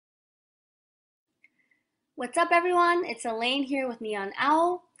What's up, everyone? It's Elaine here with Neon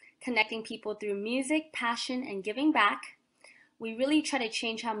Owl, connecting people through music, passion, and giving back. We really try to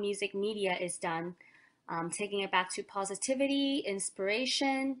change how music media is done, taking it back to positivity,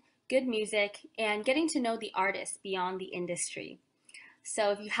 inspiration, good music, and getting to know the artists beyond the industry.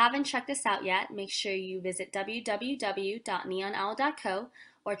 So if you haven't checked us out yet, make sure you visit www.neonowl.co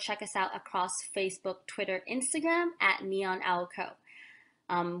or check us out across Facebook, Twitter, Instagram at Neon Owl Co.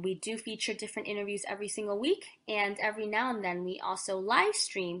 We do feature different interviews every single week, and every now and then we also live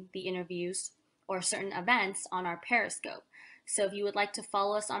stream the interviews or certain events on our Periscope. So if you would like to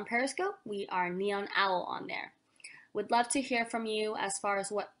follow us on Periscope, we are Neon Owl on there. Would love to hear from you as far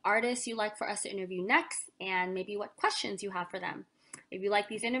as what artists you like for us to interview next and maybe what questions you have for them. If you like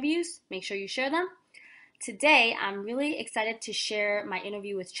these interviews, make sure you share them. Today, I'm really excited to share my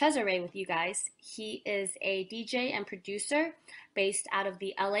interview with C3ASARE with you guys. He is a DJ and producer based out of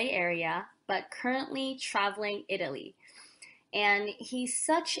the LA area, but currently traveling Italy. And he's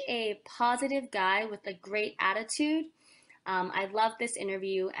such a positive guy with a great attitude. I loved this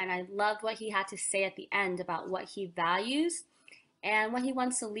interview, and I loved what he had to say at the end about what he values and what he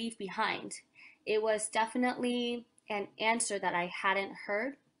wants to leave behind. It was definitely an answer that I hadn't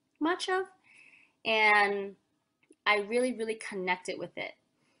heard much of, and I really connected with it.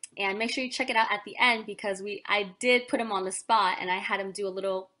 And make sure you check it out at the end because I did put him on the spot and I had him do a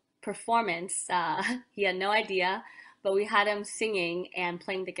little performance. He had no idea, but we had him singing and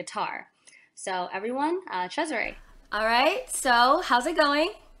playing the guitar. So everyone, C3ASARE. All right, so how's it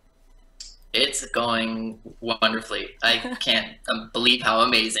going? It's going wonderfully. I can't believe how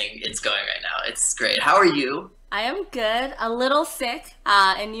amazing it's going right now. It's great. How are you? I am good. A little sick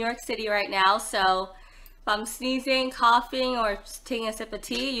in New York City right now, so if I'm sneezing, coughing, or just taking a sip of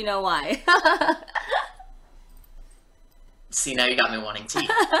tea, you know why. See, now you got me wanting tea.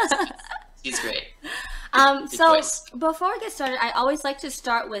 Tea's great. So choice. before I get started, I always like to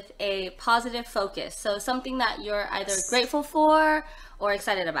start with a positive focus. So something that you're either grateful for or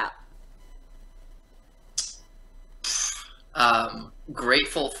excited about.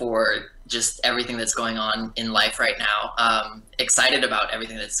 Grateful for just everything that's going on in life right now. Excited about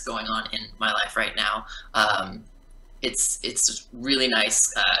everything that's going on in my life right now. It's really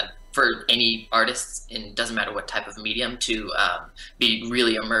nice for any artists, and doesn't matter what type of medium, to be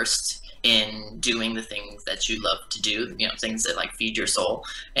really immersed in doing the things that you love to do. You know, things that like feed your soul.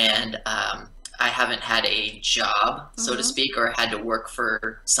 And I haven't had a job, so to speak, or had to work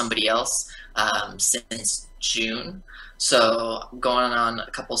for somebody else since June. So going on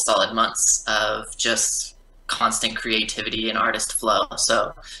a couple solid months of just constant creativity and artist flow.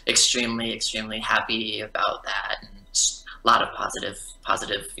 So extremely happy about that, and just a lot of positive,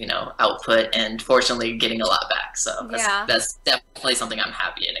 output, and fortunately getting a lot back. So that's definitely something I'm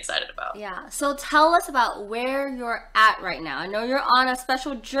happy and excited about. Yeah. So tell us about where you're at right now. I know you're on a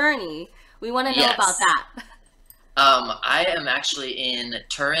special journey. We want to know about that. I am actually in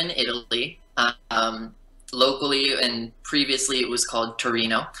Turin, Italy. Locally, and previously it was called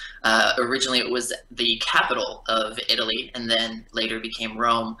Torino. Originally it was the capital of Italy, and then later became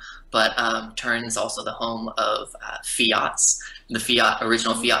Rome. But Turin is also the home of Fiat's. The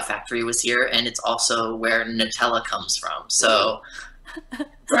original Fiat factory was here, and it's also where Nutella comes from. So,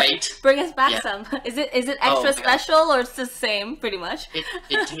 right? Bring us back some. Is it extra special, or it's the same, pretty much?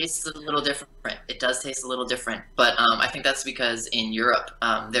 It tastes a little different. It does taste a little different, but I think that's because in Europe,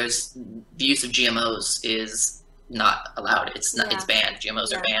 there's the use of GMOs is not allowed. It's not. It's banned.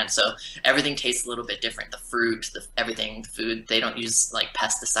 GMOs are banned, so everything tastes a little bit different. The fruit, the food. They don't use like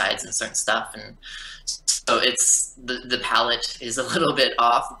pesticides and certain stuff, and so it's the palate is a little bit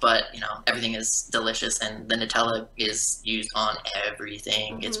off. But everything is delicious, and the Nutella is used on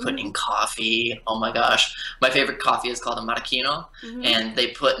everything. It's put in coffee. Oh my gosh, my favorite coffee is called a Maracchino, and they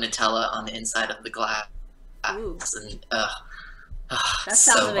put Nutella on the inside of the glass. Ooh. And that sounds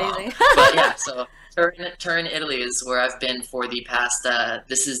so amazing. But yeah, so Turin, Italy is where I've been for the past,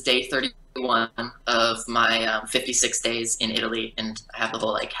 this is day 31 of my 56 days in Italy, and I have the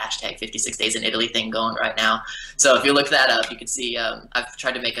whole like hashtag 56 days in Italy thing going right now. So if you look that up, you can see I've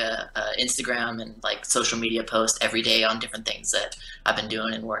tried to make a Instagram and like social media post every day on different things that I've been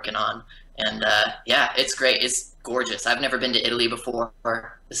doing and working on. And yeah, it's great. It's gorgeous. I've never been to Italy before.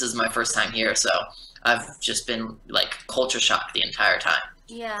 This is my first time here, so I've just been like culture shocked the entire time.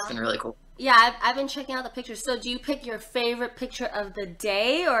 Yeah. It's been really cool. Yeah, I've been checking out the pictures. So do you pick your favorite picture of the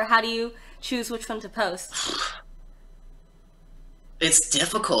day, or how do you choose which one to post? It's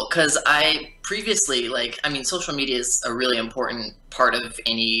difficult because I previously, social media is a really important part of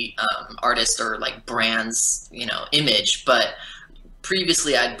any artist or like brand's, image. But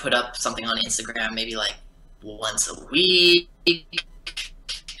previously I'd put up something on Instagram maybe like once a week.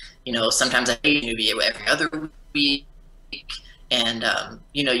 You know, sometimes I maybe every other week. And,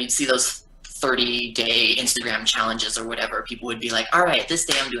 you know, you'd see those 30-day Instagram challenges or whatever. People would be like, all right, this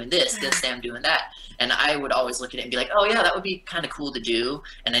day I'm doing this day I'm doing that. And I would always look at it and be like, oh yeah, that would be kind of cool to do.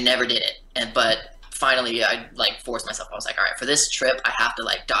 And I never did it. But finally I like forced myself. I was like, all right, for this trip, I have to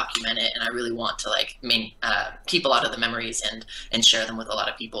like document it. And I really want to like keep a lot of the memories and share them with a lot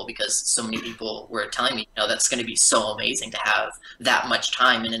of people, because so many people were telling me, you know, that's going to be so amazing to have that much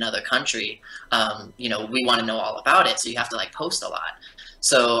time in another country. You know, we want to know all about it. So you have to like post a lot.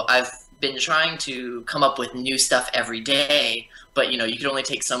 So I've been trying to come up with new stuff every day, but you know, you can only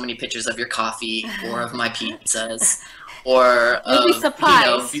take so many pictures of your coffee or of my pizzas or You'll be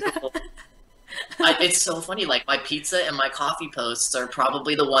surprised. You know, beautiful. It's so funny, like my pizza and my coffee posts are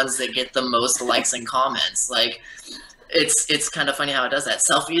probably the ones that get the most likes and comments. Like it's kind of funny how it does that.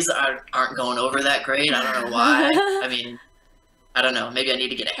 Selfies aren't going over that great. I don't know why. I mean, I don't know, maybe I need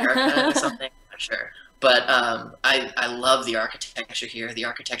to get a haircut or something. I'm not sure. But I love the architecture here. The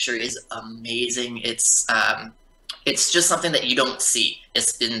architecture is amazing. It's just something that you don't see.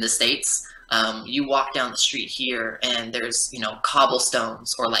 It's in the States. You walk down the street here and there's, you know,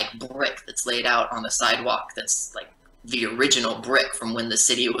 cobblestones or like brick that's laid out on the sidewalk that's like the original brick from when the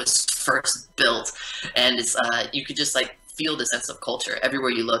city was first built. And it's you could just like feel the sense of culture everywhere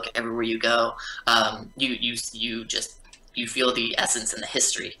you look, everywhere you go. You feel the essence and the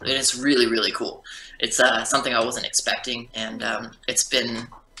history, and it's really, really cool. It's something I wasn't expecting, and it's been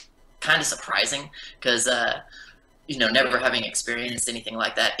kind of surprising because you know, never having experienced anything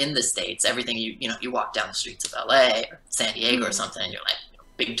like that in the States. Everything you know, you walk down the streets of LA or San Diego or something, and you're like, you know,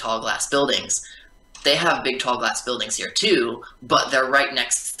 big tall glass buildings. They have big tall glass buildings here too, but they're right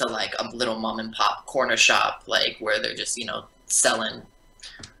next to like a little mom and pop corner shop, like where they're just, you know, selling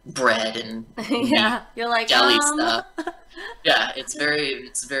bread and yeah, you're like jelly stuff. Yeah, it's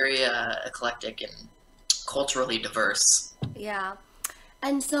very eclectic and culturally diverse. Yeah.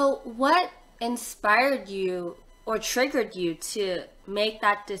 And so what inspired you or triggered you to make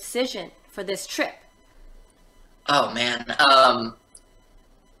that decision for this trip? Oh man, I'm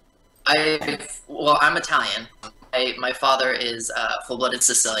Italian. My father is full-blooded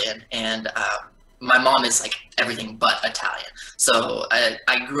Sicilian, and my mom is like everything but Italian. So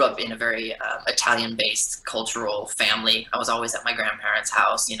I grew up in a very Italian-based cultural family. I was always at my grandparents'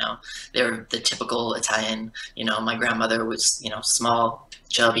 house. You know, they're the typical Italian. You know, my grandmother was, you know, small,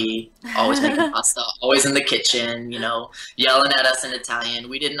 chubby, always making pasta, always in the kitchen, you know, yelling at us in Italian.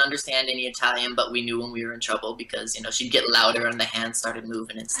 We didn't understand any Italian, but we knew when we were in trouble because, you know, she'd get louder and the hands started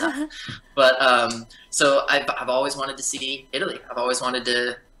moving and stuff. But so I've always wanted to see Italy. I've always wanted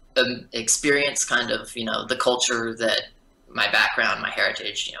to experience kind of, you know, the culture that my background, my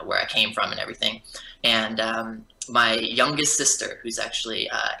heritage, you know, where I came from and everything. And my youngest sister, who's actually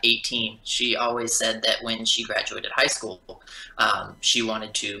 18, she always said that when she graduated high school, she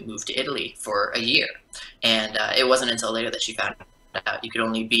wanted to move to Italy for a year. And it wasn't until later that she found out you could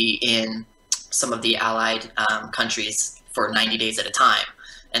only be in some of the allied countries for 90 days at a time.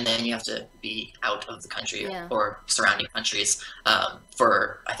 And then you have to be out of the country or surrounding countries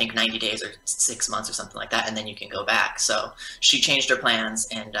for, I think, 90 days or 6 months or something like that, and then you can go back. So she changed her plans,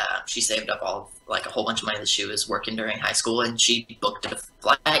 and she saved up a whole bunch of money that she was working during high school, and she booked a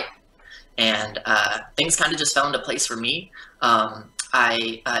flight. And things kind of just fell into place for me.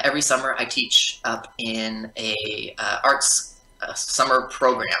 Every summer I teach up in a arts summer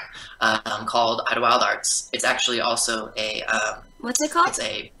program called Idlewild Arts. It's actually also a what's it called? It's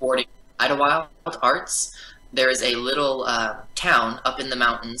a boarding Idlewild Arts. There is a little town up in the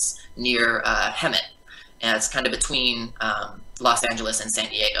mountains near Hemet, and it's kind of between Los Angeles and San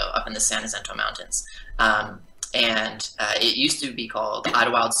Diego, up in the San Jacinto Mountains. And it used to be called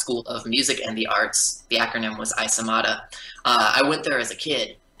Idlewild School of Music and the Arts. The acronym was ISAMATA. I went there as a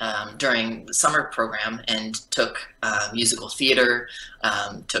kid during the summer program and took musical theater,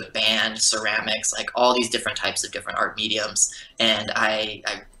 took band, ceramics, like all these different types of different art mediums. And I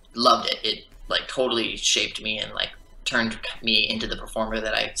loved it. It like totally shaped me and like turned me into the performer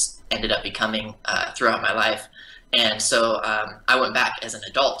that I ended up becoming throughout my life. And so I went back as an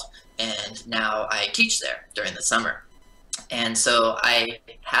adult, and now I teach there during the summer. And so I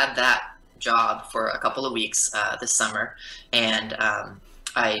had that job for a couple of weeks this summer, and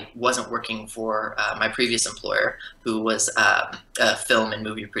I wasn't working for my previous employer, who was a film and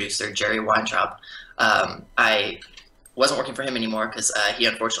movie producer, Jerry Weintraub. I wasn't working for him anymore because he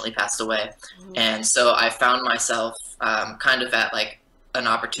unfortunately passed away. And so I found myself kind of at like an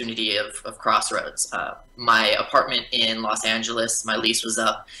opportunity of crossroads. My apartment in Los Angeles, my lease was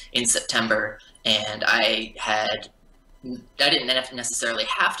up in September, and I didn't necessarily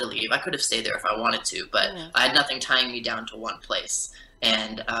have to leave. I could have stayed there if I wanted to, but Yeah. I had nothing tying me down to one place.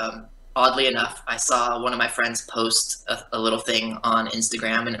 And oddly enough, I saw one of my friends post a little thing on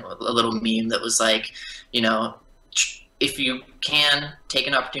Instagram, and a little meme that was like, you know, if you can take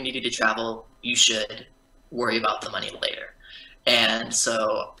an opportunity to travel, you should worry about the money later. And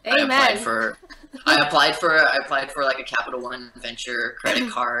so Amen. I applied for like a Capital One Venture credit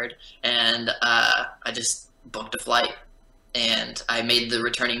card, and I just booked a flight, and I made the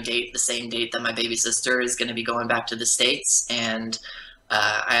returning date the same date that my baby sister is going to be going back to the States. And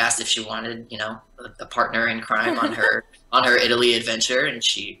I asked if she wanted, you know, a partner in crime on her Italy adventure, and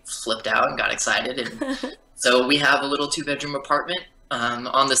she flipped out and got excited. And so we have a little 2-bedroom apartment on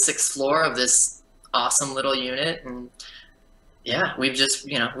the 6th floor of this awesome little unit. And yeah, we've just,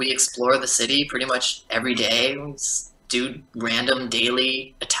 you know, we explore the city pretty much every day. We just do random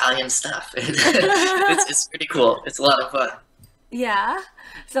daily Italian stuff. It's pretty cool. It's a lot of fun. Yeah.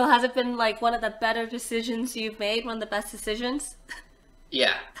 So has it been like one of the better decisions you've made, one of the best decisions?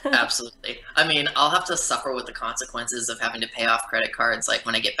 Yeah, absolutely. I mean, I'll have to suffer with the consequences of having to pay off credit cards, like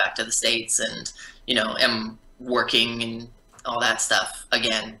when I get back to the States and, you know, am working and all that stuff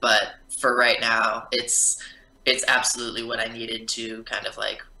again. But for right now, it's absolutely what I needed to kind of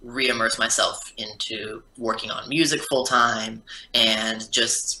like re-immerse myself into working on music full time. And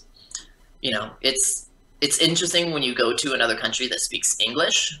just, you know, it's interesting when you go to another country that speaks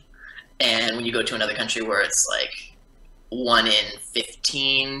English, and when you go to another country where it's like 1 in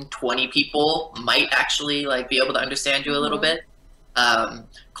 15, 20 people might actually like be able to understand you a little Hmm. bit.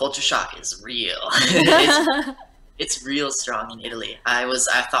 Culture shock is real. It's real strong in Italy. I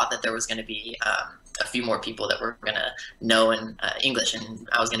thought that there was going to be a few more people that were going to know in English, and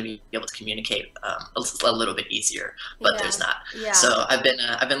I was going to be able to communicate a little bit easier. But Yeah. there's not. Yeah. So I've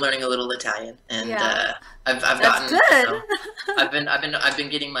been learning a little Italian, and Yeah. I've That's gotten, you good. know, I've been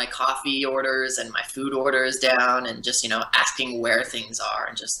getting my coffee orders and my food orders down, and just, you know, asking where things are,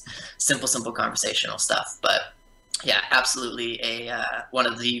 and just simple conversational stuff. But yeah, absolutely a one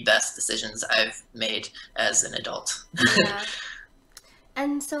of the best decisions I've made as an adult. Yeah.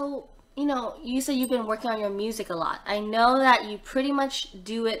 And so, you know, you said you've been working on your music a lot. I know that you pretty much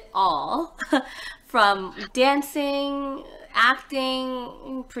do it all from dancing,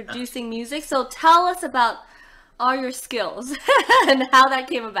 acting, producing music. So tell us about all your skills and how that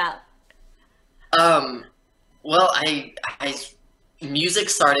came about. Um, well, I music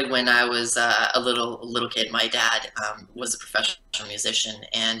started when I was a little kid. My dad was a professional musician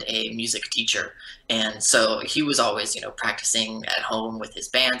and a music teacher, and so he was always, you know, practicing at home with his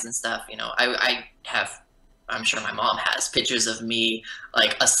bands and stuff. You know, I have, I'm sure my mom has pictures of me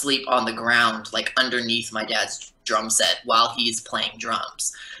like asleep on the ground, like underneath my dad's drum set while he's playing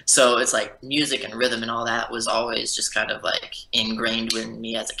drums. So it's like music and rhythm and all that was always just kind of like ingrained in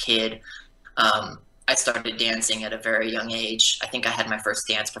me as a kid. I started dancing at a very young age. I think I had my first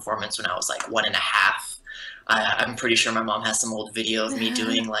dance performance when I was like 1.5. I'm pretty sure my mom has some old video of me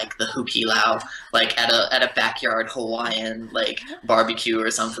doing like the huki lao, like at a backyard Hawaiian like barbecue or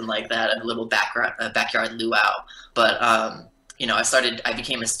something like that, a little backyard luau. But you know, I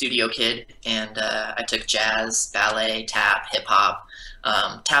became a studio kid, and I took jazz, ballet, tap, hip hop.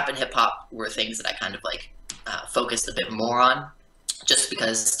 Tap and hip hop were things that I kind of like focused a bit more on, just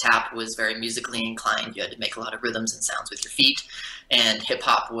because tap was very musically inclined. You had to make a lot of rhythms and sounds with your feet, and hip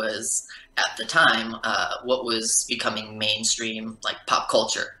hop was at the time what was becoming mainstream, like pop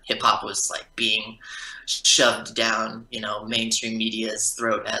culture. Hip hop was like being shoved down, you know, mainstream media's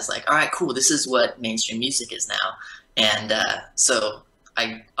throat as like, all right, cool, this is what mainstream music is now. And so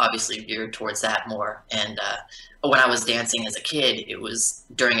I obviously veered towards that more. And when I was dancing as a kid, it was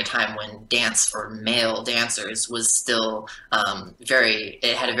during a time when dance for male dancers was still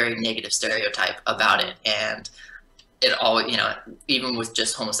it had a very negative stereotype about it. And it all, you know, even with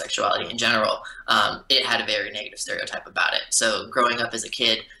just homosexuality in general, it had a very negative stereotype about it. So growing up as a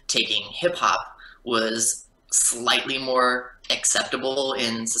kid, taking hip hop was slightly more acceptable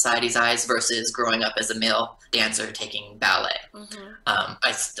in society's eyes versus growing up as a male dancer taking ballet. Hmm.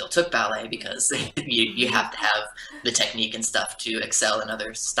 I still took ballet because you have to have the technique and stuff to excel in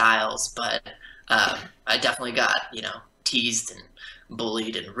other styles, but I definitely got, you know, teased and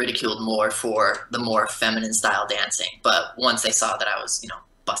bullied and ridiculed more for the more feminine style dancing. But once they saw that I was, you know,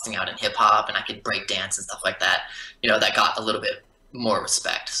 busting out in hip hop and I could break dance and stuff like that, you know, that got a little bit more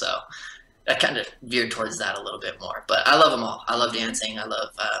respect. So I kind of veered towards that a little bit more. But I love them all. I love dancing. I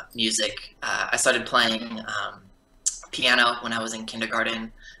love music. I started playing piano when I was in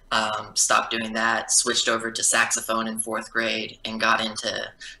kindergarten. Stopped doing that, switched over to saxophone in fourth grade, and got into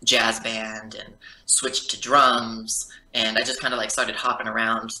jazz band, and switched to drums. And I just kind of like started hopping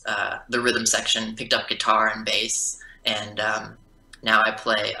around the rhythm section, picked up guitar and bass, and now I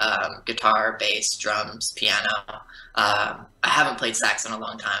play guitar, bass, drums, piano. I haven't played sax in a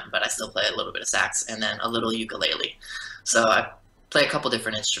long time, but I still play a little bit of sax, and then a little ukulele. So I play a couple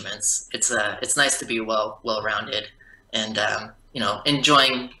different instruments. It's nice to be well-rounded, and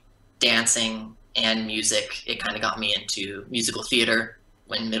enjoying dancing and music. It kind of got me into musical theater.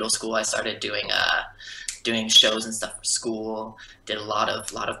 When middle school, I started doing shows and stuff for school. Did a lot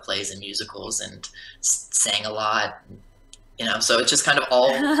of plays and musicals, and sang a lot. So it just kind of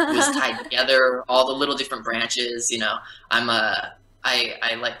all was tied together. All the little different branches.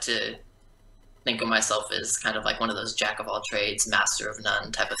 I like to think of myself as kind of like one of those jack of all trades, master of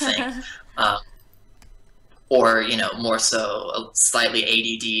none type of thing. Or more so slightly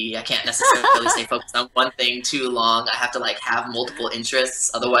ADD. I can't necessarily stay focused on one thing too long. I have to like have multiple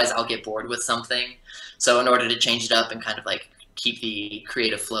interests, otherwise I'll get bored with something. So in order to change it up and kind of like keep the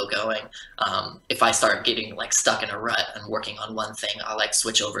creative flow going, if I start getting like stuck in a rut and working on one thing, I'll like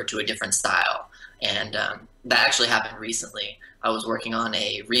switch over to a different style. And that actually happened recently. I was working on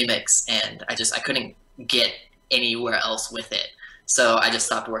a remix, and I couldn't get anywhere else with it. So I just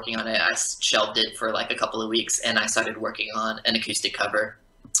stopped working on it. I shelved it for like a couple of weeks, and I started working on an acoustic cover.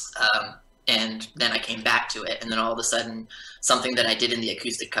 And then I came back to it, and then all of a sudden something that I did in the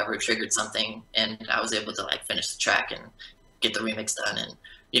acoustic cover triggered something, and I was able to like finish the track and get the remix done. And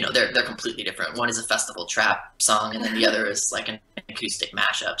they're completely different. One is a festival trap song, and then the other is like an acoustic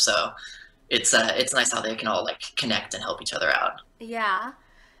mashup. So it's nice how they can all like connect and help each other out. Yeah.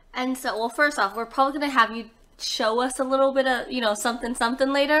 And so, well, first off, we're probably going to have you show us a little bit of,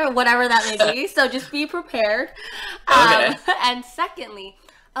 something later, whatever that may be. So just be prepared. Okay. And secondly,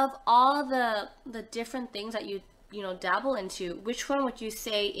 of all the different things that you dabble into, which one would you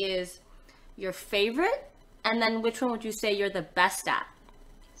say is your favorite? And then which one would you say you're the best at?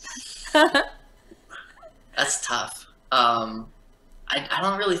 That's tough. I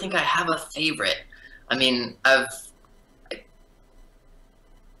don't really think I have a favorite. I mean,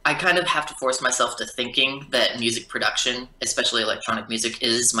 I kind of have to force myself to thinking that music production, especially electronic music,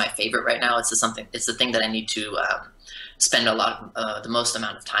 is my favorite right now. It's the thing that I need to spend the most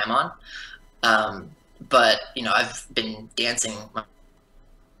amount of time on. But I've been dancing.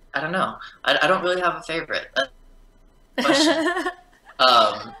 I don't know. I don't really have a favorite. Question.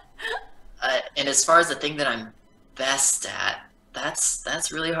 And as far as the thing that I'm best at,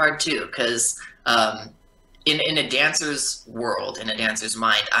 that's really hard too, because in a dancer's world, in a dancer's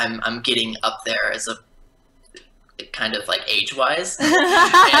mind, I'm getting up there as a kind of like age-wise. And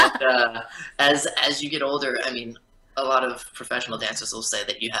as you get older, I mean, a lot of professional dancers will say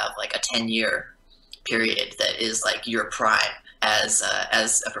that you have like a 10-year period that is like your prime as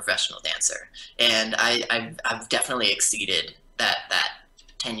a professional dancer, and I've definitely exceeded that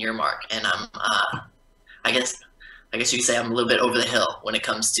 10-year mark, and I guess you could say I'm a little bit over the hill when it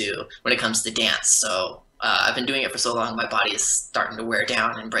comes to dance. So I've been doing it for so long, my body is starting to wear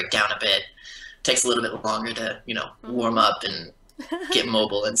down and break down a bit. It takes a little bit longer to warm up and get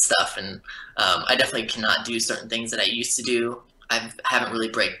mobile and stuff, and I definitely cannot do certain things that I used to do. I haven't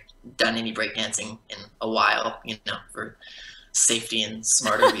really done any breakdancing in a while, for safety and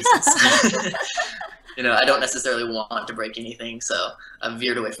smarter reasons. I don't necessarily want to break anything, so I've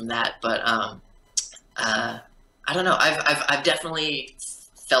veered away from that. But I don't know. I've definitely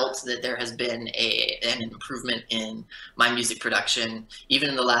felt that there has been an improvement in my music production, even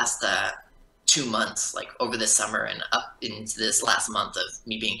in the last 2 months, like over this summer and up into this last month of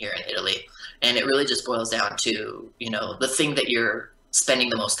me being here in Italy. And it really just boils down to, the thing that you're spending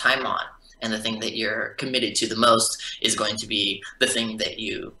the most time on and the thing that you're committed to the most is going to be the thing that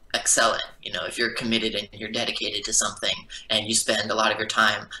you excel in. If you're committed and you're dedicated to something and you spend a lot of your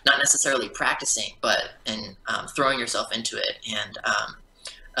time, not necessarily practicing, but in throwing yourself into it and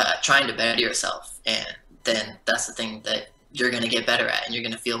trying to better yourself, and then that's the thing that you're going to get better at and you're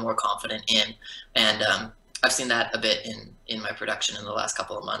going to feel more confident in. And I've seen that a bit in my production in the last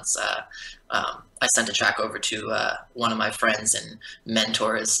couple of months. I sent a track over to one of my friends and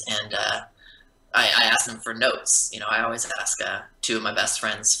mentors, and I asked them for notes. I always ask two of my best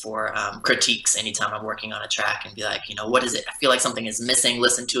friends for critiques anytime I'm working on a track, and be like, what is it? I feel like something is missing.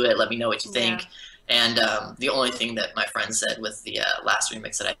 Listen to it. Let me know what you think. Yeah. And the only thing that my friend said with the last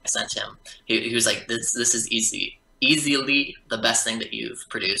remix that I sent him, he was like, this is easily the best thing that you've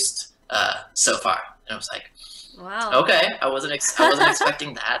produced so far. And I was like, wow. Okay, I wasn't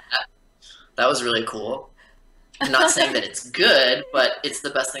expecting that. That was really cool. I'm not saying that it's good, but it's the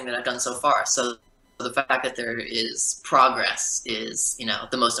best thing that I've done so far. So the fact that there is progress is,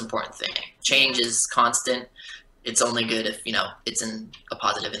 the most important thing. Change is constant. It's only good if, it's in a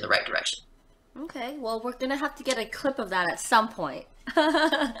positive, in the right direction. Okay, well, we're gonna have to get a clip of that at some point.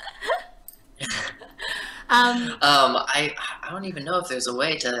 I don't even know if there's a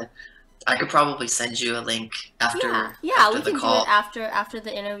way to. I could probably send you a link after yeah, we the can call. do it after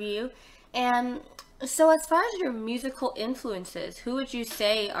the interview. And so, as far as your musical influences, who would you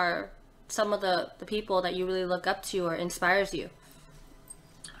say are some of the people that you really look up to or inspires you?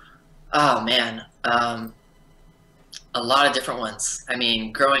 Oh man, a lot of different ones. I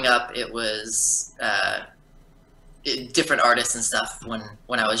mean, growing up, it was different artists and stuff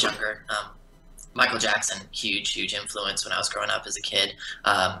when I was younger. Michael Jackson, huge influence when I was growing up as a kid.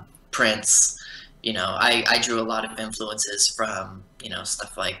 Prince, I drew a lot of influences from,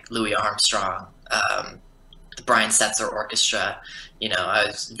 stuff like Louis Armstrong, the Brian Setzer Orchestra. I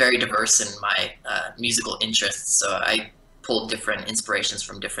was very diverse in my musical interests, so I pulled different inspirations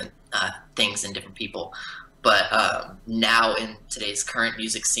from different things and different people. But now in today's current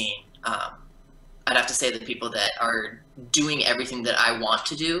music scene, I'd have to say the people that are doing everything that I want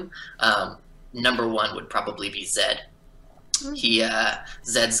to do, number one would probably be Zed.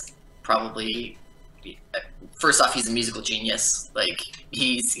 Zed's probably, first off, he's a musical genius. Like,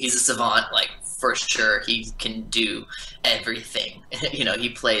 he's a savant, like, for sure. He can do everything. He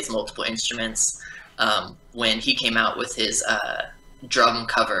plays multiple instruments. When he came out with his drum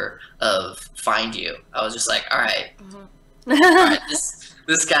cover of Find You, I was just like, all right, all right,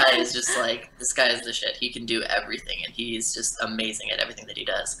 this guy is just like, this guy is the shit. He can do everything, and he's just amazing at everything that he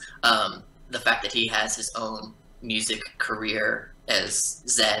does. The fact that he has his own music career as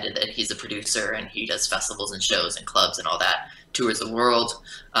Zed, and that he's a producer and he does festivals and shows and clubs and all that, tours the world,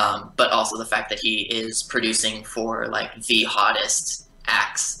 but also the fact that he is producing for like the hottest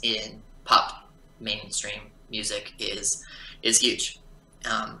acts in pop mainstream music is huge.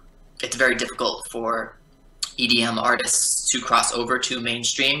 It's very difficult for EDM artists to cross over to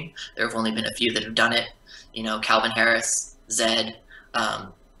mainstream. There have only been a few that have done it. Calvin Harris, Zed,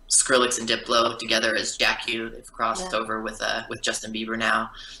 Skrillex and Diplo together as Jack U. They've crossed over with Justin Bieber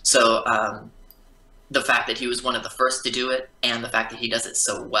now. So the fact that he was one of the first to do it, and the fact that he does it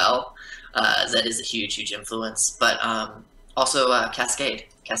so well, Zed is a huge influence. But also Cascade.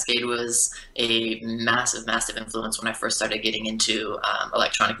 Cascade was a massive influence when I first started getting into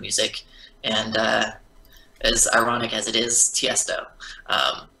electronic music, and as ironic as it is, Tiesto.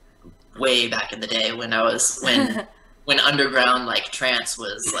 Way back in the day when underground like trance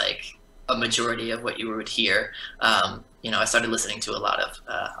was like a majority of what you would hear. I started listening to a lot of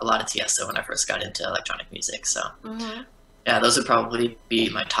Tiesto when I first got into electronic music. So yeah, those would probably be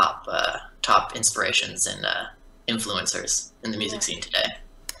my top inspirations and influencers in the music scene today.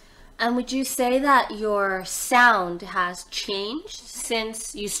 And would you say that your sound has changed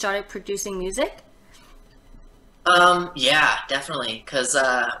since you started producing music? Yeah, definitely. Because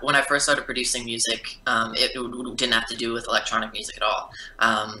when I first started producing music, it didn't have to do with electronic music at all.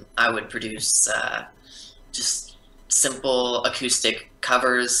 I would produce just simple acoustic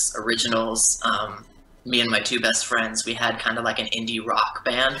covers, originals. Me and my two best friends, we had kind of like an indie rock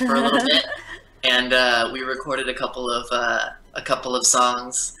band for a little bit, and we recorded a couple of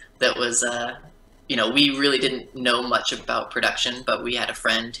songs. That was, we really didn't know much about production, but we had a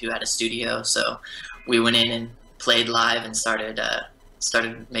friend who had a studio, so we went in and played live and started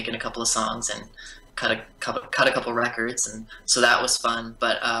making a couple of songs and cut a couple records, and so that was fun.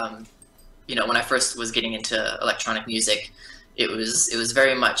 But when I first was getting into electronic music, it was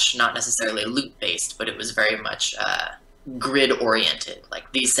very much not necessarily loop based, but it was very much grid oriented. Like,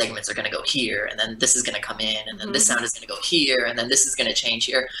 these segments are going to go here, and then this is going to come in, and then this sound is going to go here, and then this is going to change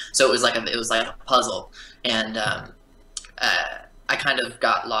here. So it was like a puzzle, and I kind of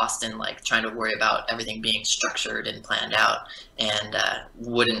got lost in like trying to worry about everything being structured and planned out, and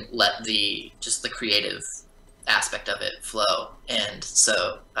wouldn't let the creative aspect of it flow. And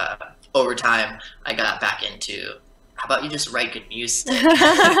so over time, I got back into, how about you just write good music?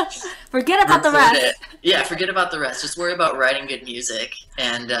 Forget about the rest. Yeah, forget about the rest. Just worry about writing good music,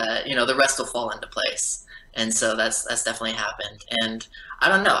 and the rest will fall into place. And so that's definitely happened. And I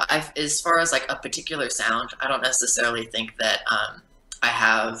don't know. As far as like a particular sound, I don't necessarily think that I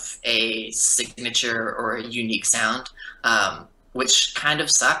have a signature or a unique sound, which kind of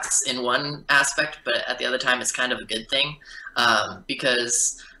sucks in one aspect, but at the other time, it's kind of a good thing,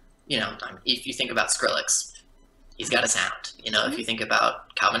 because if you think about Skrillex, he's got a sound. If you think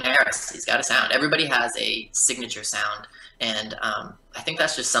about Calvin Harris, he's got a sound. Everybody has a signature sound, and I think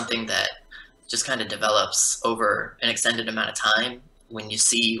that's just something that just kind of develops over an extended amount of time when you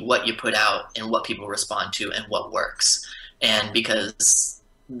see what you put out and what people respond to and what works. And because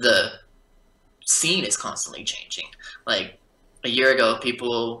the scene is constantly changing. Like a year ago,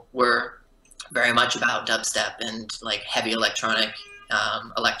 people were very much about dubstep and like heavy electronic,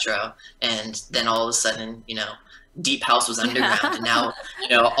 electro, and then all of a sudden, deep house was underground, and now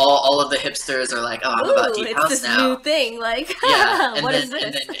all of the hipsters are like, oh, I'm about deep house this now. New thing, like yeah, and what then is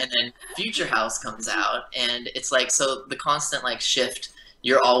this? and then future house comes out, and it's like, so the constant like shift.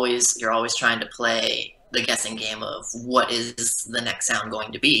 You're always trying to play the guessing game of what is the next sound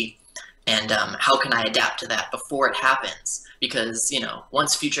going to be, and how can I adapt to that before it happens? Because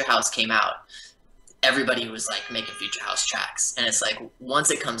once future house came out, everybody was like making future house tracks, and it's like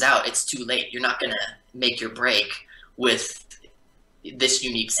once it comes out, it's too late. You're not gonna make your break with this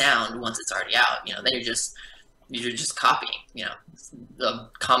unique sound once it's already out. Then you're just copying. The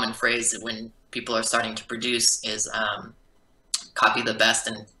common phrase when people are starting to produce is copy the best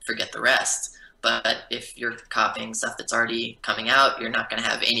and forget the rest. But if you're copying stuff that's already coming out, you're not going to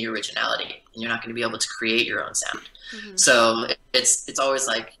have any originality, and you're not going to be able to create your own sound. Mm-hmm. So it's always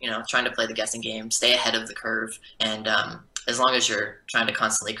like, trying to play the guessing game, stay ahead of the curve. And as long as you're trying to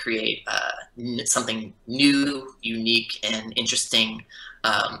constantly create something new, unique, and interesting,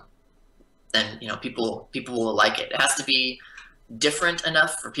 then, people will like it. It has to be different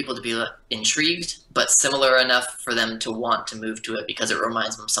enough for people to be intrigued, but similar enough for them to want to move to it because it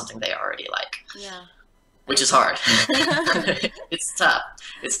reminds them of something they already like. Yeah. Which is hard. It's tough.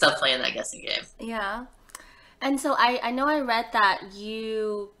 It's tough playing that guessing game. Yeah. And so I know I read that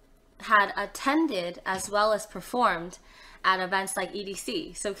you had attended as well as performed at events like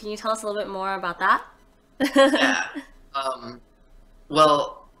EDC. So can you tell us a little bit more about that? Yeah.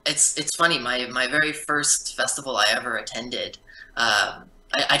 Well, it's funny. My very first festival I ever attended,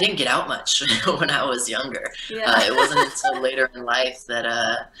 I didn't get out much when I was younger. Yeah. It wasn't until later in life that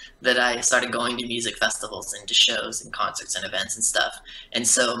I started going to music festivals and to shows and concerts and events and stuff. And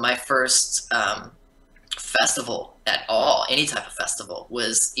so my first festival at all, any type of festival,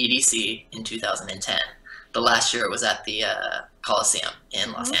 was EDC in 2010. The last year it was at the Coliseum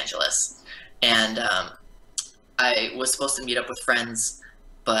in Los Angeles. And I was supposed to meet up with friends,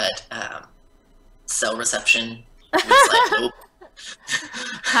 but cell reception was like, nope.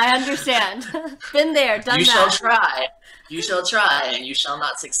 I understand. Been there, done that. You shall try, and you shall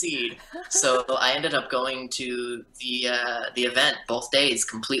not succeed. So I ended up going to the event both days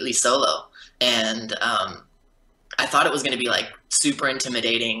completely solo, and I thought it was going to be like super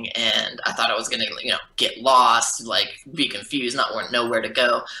intimidating, and I thought I was going to get lost, like be confused, not know where to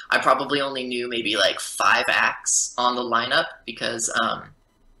go. I probably only knew maybe like 5 acts on the lineup because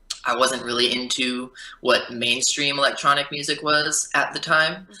I wasn't really into what mainstream electronic music was at the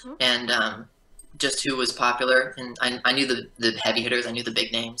time, and just who was popular. And I knew the heavy hitters, I knew the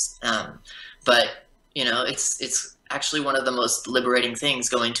big names. But it's actually one of the most liberating things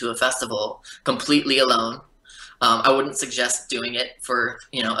going to a festival completely alone. I wouldn't suggest doing it for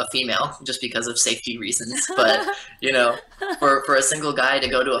a female just because of safety reasons. But for a single guy to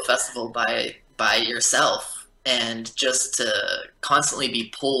go to a festival by yourself, and just to constantly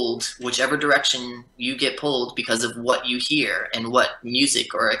be pulled whichever direction you get pulled because of what you hear and what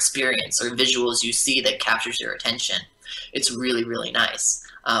music or experience or visuals you see that captures your attention, it's really, really nice.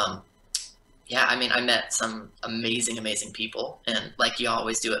 Yeah, I mean, I met some amazing people, and like you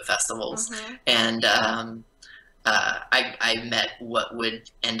always do at festivals. And I met what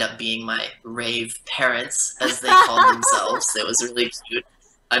would end up being my rave parents, as they called themselves. It was really cute.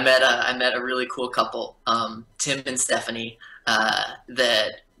 I met a really cool couple, Tim and Stephanie,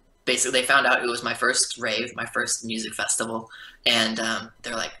 that basically they found out it was my first rave, my first music festival, and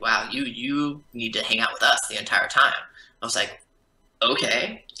they're like, "Wow, you need to hang out with us the entire time." I was like,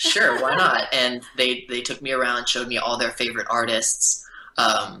 "Okay, sure, why not?" And they took me around, showed me all their favorite artists.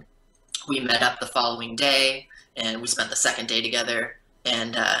 We met up the following day, and we spent the second day together,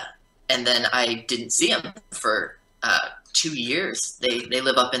 and then I didn't see them for 2 years. They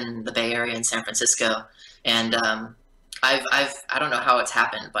live up in the Bay Area in San Francisco, and I don't know how it's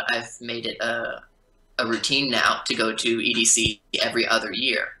happened, but I've made it a routine now to go to EDC every other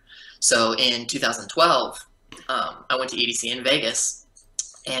year. So in 2012, I went to EDC in Vegas,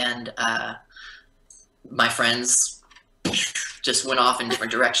 and my friends just went off in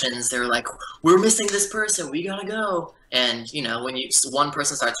different directions. They were like, "We're missing this person, we gotta go." And when one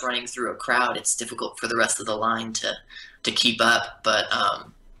person starts running through a crowd, it's difficult for the rest of the line to keep up. But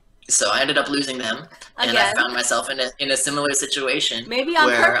so I ended up losing them, and I found myself in a similar situation. Maybe on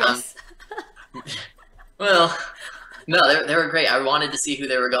purpose. Well, No, they were great. I wanted to see who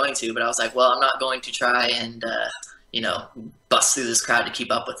they were going to, but I was like, well, I'm not going to try and you know, bust through this crowd to keep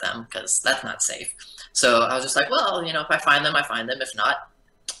up with them because that's not safe. So I was just like, well, you know, if I find them, I find them. If not,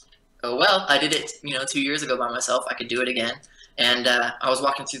 oh well. I did it, you know, 2 years ago by myself. I could do it again. And I was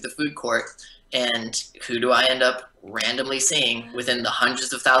walking through the food court, and who do I end up randomly seeing within the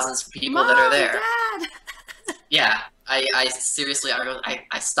hundreds of thousands of people that are Mom, there? Dad. Yeah, I seriously,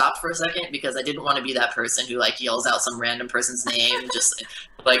 I stopped for a second because I didn't want to be that person who like yells out some random person's name, just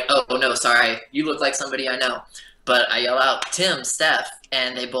like, oh no, sorry, you look like somebody I know. But I yell out, Tim, Steph,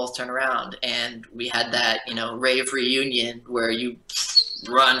 and they both turn around, and we had that, you know, rave reunion where you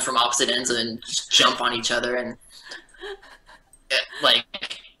run from opposite ends and jump on each other, and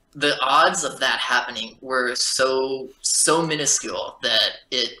like the odds of that happening were so minuscule that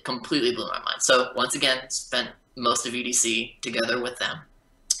it completely blew my mind. So once again, spent most of EDC together with them,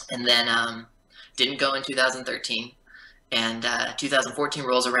 and then didn't go in 2013, and 2014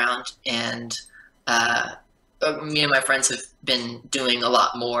 rolls around, and me and my friends have been doing a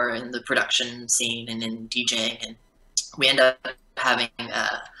lot more in the production scene and in DJing, and we end up having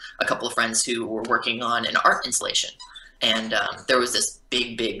a couple of friends who were working on an art installation, and there was this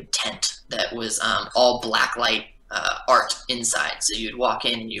big tent that was all blacklight art inside. So you'd walk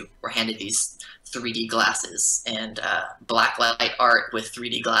in and you were handed these 3D glasses, and blacklight art with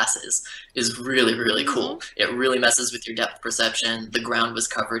 3D glasses is really cool. It really messes with your depth perception. The ground was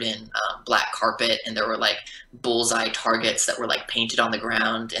covered in black carpet, and there were like bullseye targets that were like painted on the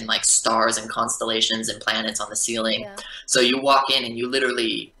ground, and like stars and constellations and planets on the ceiling. Yeah. So you walk in and you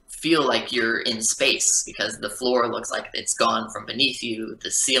literally feel like you're in space because the floor looks like it's gone from beneath you, the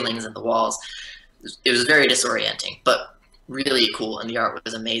ceilings and the walls. It was very disorienting, but really cool, and the art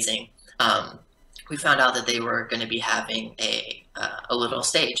was amazing. We found out that they were going to be having a little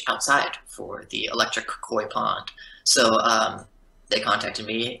stage outside for the electric koi pond. So they contacted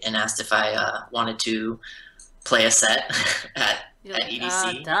me and asked if I wanted to play a set at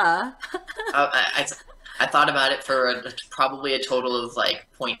EDC. Duh. I thought about it for probably a total of like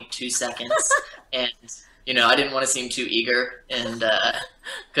 0.2 seconds, and you know, I didn't want to seem too eager, and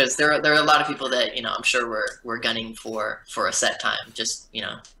because there are a lot of people that, you know, I'm sure we're gunning for a set time, just, you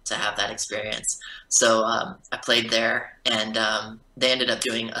know, to have that experience. So I played there, and they ended up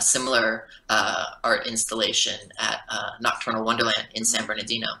doing a similar art installation at Nocturnal Wonderland in San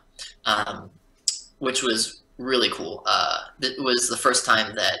Bernardino, which was really cool. It was the first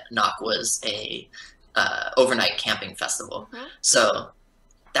time that Knock was a overnight camping festival, so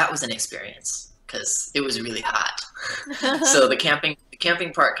that was an experience because it was really hot. So the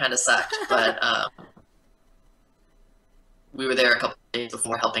camping part kind of sucked, but we were there a couple of days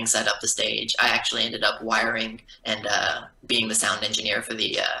before helping set up the stage. I actually ended up wiring and being the sound engineer for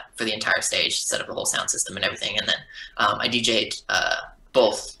the entire stage, set up the whole sound system and everything, and then I DJ'd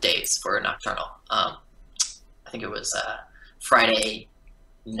both days for Nocturnal. I think it was Friday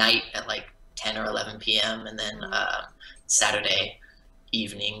night at like 10 or 11 p.m. and then Saturday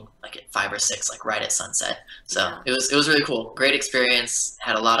evening, like at 5 or 6, like right at sunset. So yeah. It was really cool. Great experience.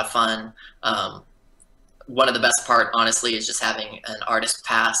 Had a lot of fun. One of the best part, honestly, is just having an artist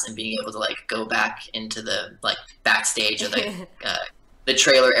pass and being able to like go back into the like backstage of the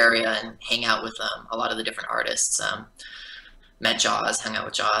trailer area and hang out with a lot of the different artists. Met Jaws, hung out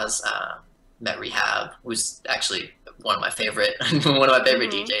with Jaws. Met Rehab, who's actually one of my favorite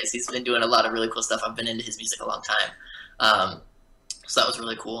DJs. He's been doing a lot of really cool stuff. I've been into his music a long time. So that was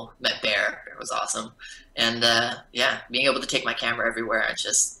really cool. Met Bear. Bear was awesome. And yeah, being able to take my camera everywhere and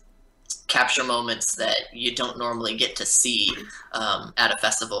just capture moments that you don't normally get to see at a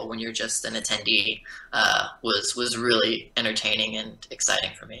festival when you're just an attendee was really entertaining and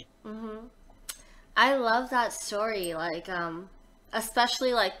exciting for me. I love that story. Like,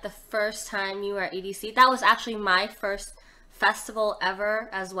 especially like the first time you were at EDC. That was actually my first festival ever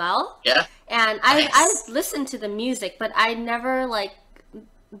as well. Yeah. And nice. I listened to the music, but I never like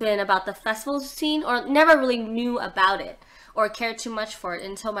been about the festival scene or never really knew about it or cared too much for it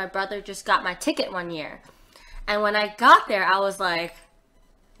until my brother just got my ticket one year. And when I got there, I was like,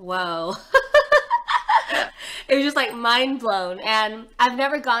 whoa. It was just like mind blown. And I've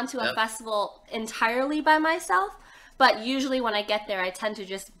never gone to a festival entirely by myself, but usually when I get there, I tend to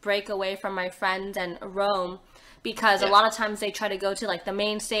just break away from my friends and roam because a lot of times they try to go to like the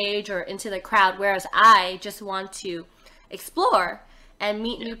main stage or into the crowd, whereas I just want to explore and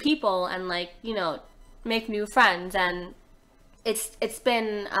meet new people and like, you know, make new friends. And it's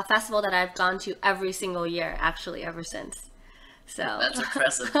been a festival that I've gone to every single year, actually, ever since. So that's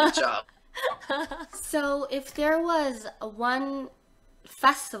impressive. Good job. So if there was one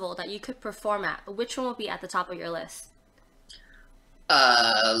festival that you could perform at, which one would be at the top of your list?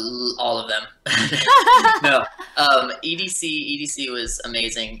 All of them. No, EDC was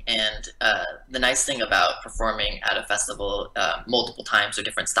amazing, and the nice thing about performing at a festival multiple times or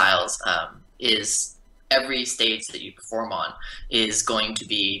different styles is every stage that you perform on is going to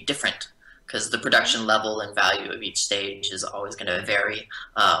be different because the production level and value of each stage is always going to vary.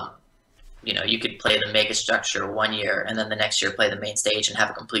 You could play the mega structure one year and then the next year play the main stage and have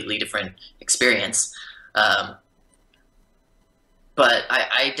a completely different experience. Um, but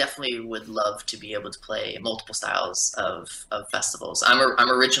I definitely would love to be able to play multiple styles of festivals.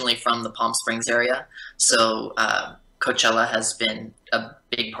 I'm originally from the Palm Springs area, so Coachella has been a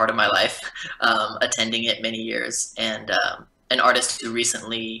big part of my life, attending it many years. And an artist who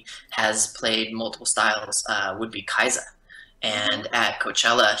recently has played multiple styles would be Kaisa. And at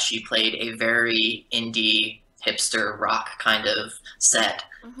Coachella, she played a very indie hipster rock kind of set.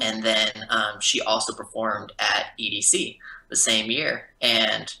 And then she also performed at EDC the same year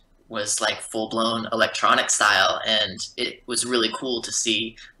and was like full blown electronic style. And it was really cool to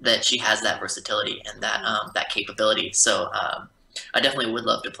see that she has that versatility and that capability. So I definitely would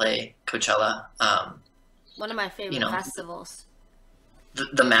love to play Coachella. One of my favorite festivals.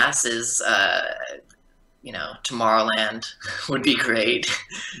 The masses, Tomorrowland would be great.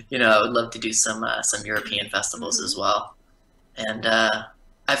 I would love to do some European festivals as well. And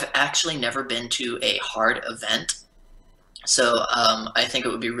I've actually never been to a hard event, so I think it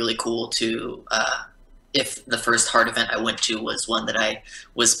would be really cool to if the first hard event I went to was one that I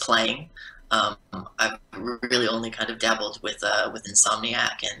was playing. I've really only kind of dabbled with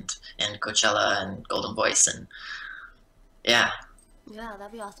Insomniac and Coachella and Golden Voice, and yeah. Yeah,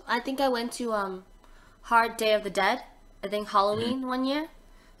 that'd be awesome. I think I went to Hard Day of the Dead. I think Halloween one year.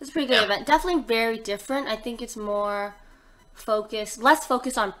 It's a pretty good event. Definitely very different. I think it's more less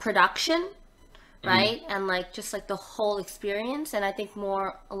focused on production, right? And like just like the whole experience. And I think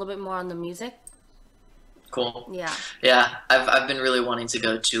a little bit more on the music. Cool. Yeah. Yeah, I've been really wanting to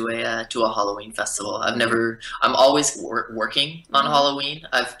go to a Halloween festival. I'm always working on Halloween.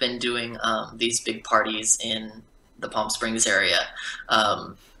 I've been doing these big parties in the Palm Springs area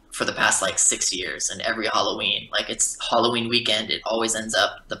for the past like 6 years, and every Halloween, like it's Halloween weekend, it always ends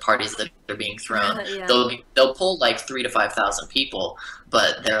up the parties that are being thrown. Yeah. They'll pull like 3,000 to 5,000 people,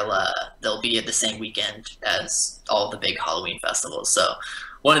 but they'll be at the same weekend as all the big Halloween festivals. So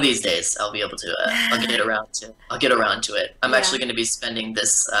one of these days I'll be able to I'll get around to it. I'm actually going to be spending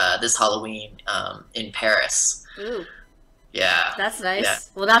this Halloween in Paris. Ooh. Yeah. That's nice. Yeah.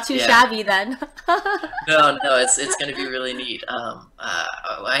 Well, not too shabby then. No, it's going to be really neat.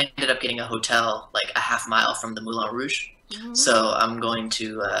 I ended up getting a hotel like a half mile from the Moulin Rouge, so I'm going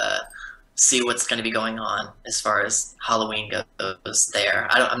to see what's going to be going on as far as Halloween goes there.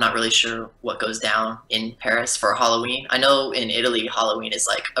 I'm not really sure what goes down in Paris for Halloween. I know in Italy Halloween is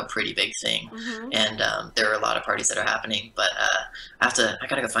like a pretty big thing, and there are a lot of parties that are happening. But I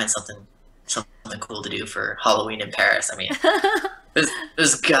gotta go find something cool to do for Halloween in Paris. I mean,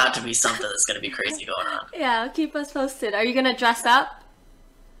 there's got to be something that's going to be crazy going on. Yeah, keep us posted. Are you gonna dress up?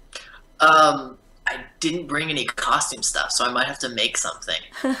 I didn't bring any costume stuff, so I might have to make something.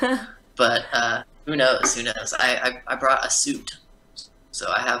 But who knows? Who knows? I brought a suit,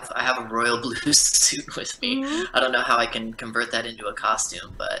 so I have a royal blue suit with me. I don't know how I can convert that into a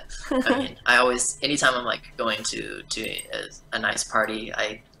costume, but I mean, anytime I'm like going to a nice party,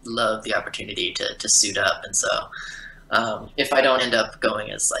 I love the opportunity to suit up. And so if I don't end up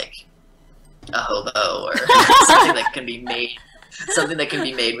going as like a hobo or something that can be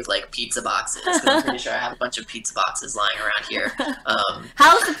made with like pizza boxes, 'cause I'm pretty sure I have a bunch of pizza boxes lying around here.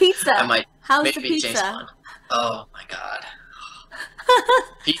 How's the pizza? I might How's the maybe pizza? James Bond. Oh my god.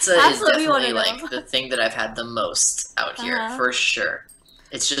 Pizza That's is what we definitely wanna know. like the thing that I've had the most out here, for sure.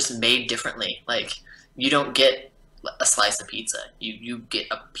 It's just made differently. Like, you don't get a slice of pizza. You get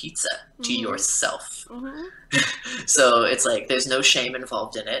a pizza to yourself. So it's like there's no shame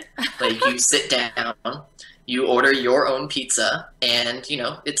involved in it. Like, you sit down, you order your own pizza, and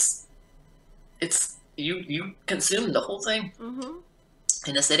it's you consume the whole thing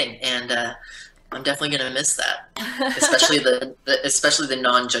in a sitting. And I'm definitely gonna miss that, especially the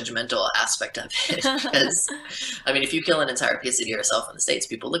non-judgmental aspect of it. Because I mean, if you kill an entire pizza to yourself in the States,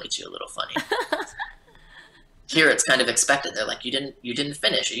 people look at you a little funny. Here, it's kind of expected. They're like, you didn't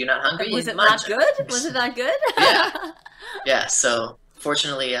finish. Are you not hungry? Was it not good? Was it not good? Yeah. So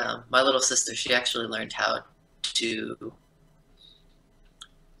fortunately, my little sister, she actually learned how to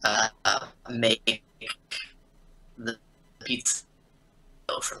make the pizza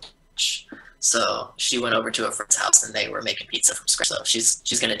from scratch. So she went over to a friend's house and they were making pizza from scratch. So she's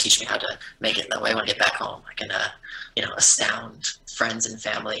going to teach me how to make it. That way, when I get back home, I can astound friends and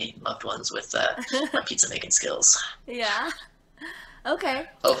family, loved ones with my pizza making skills. Yeah. Okay.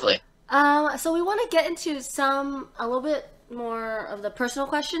 Hopefully. So we want to get into a little bit more of the personal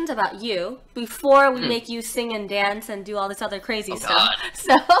questions about you before we make you sing and dance and do all this other crazy stuff.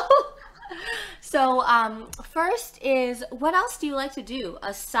 God. So first is, what else do you like to do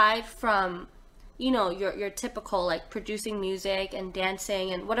aside from, your typical like producing music and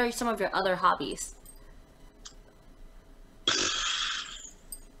dancing, and what are some of your other hobbies?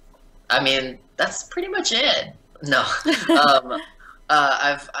 I mean, that's pretty much it. No,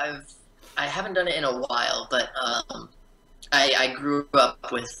 I haven't done it in a while, but I grew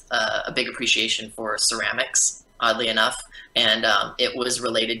up with a big appreciation for ceramics, oddly enough, and it was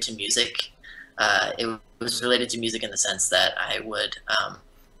related to music. It was related to music in the sense that I would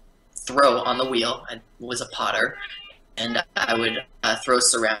throw on the wheel. I was a potter, and I would throw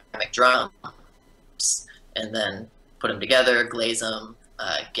ceramic drums and then put them together, glaze them,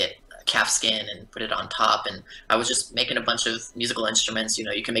 get calf skin and put it on top, and I was just making a bunch of musical instruments.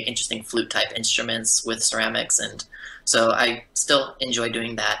 You can make interesting flute type instruments with ceramics, and so I still enjoy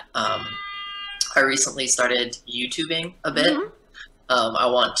doing that. I recently started YouTubing a bit. I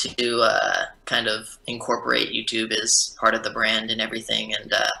want to kind of incorporate YouTube as part of the brand and everything,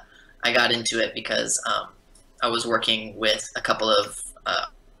 and I got into it because I was working with a couple of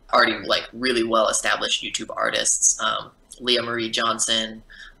already like really well established YouTube artists, Leah Marie Johnson,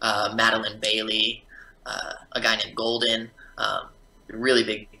 Madeline Bailey, a guy named Golden, really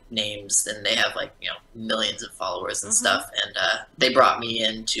big names, and they have like millions of followers and stuff, and they brought me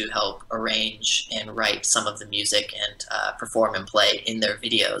in to help arrange and write some of the music and perform and play in their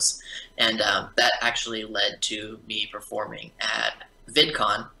videos, and that actually led to me performing at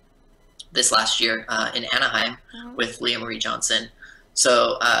VidCon this last year in Anaheim with Leah Marie Johnson.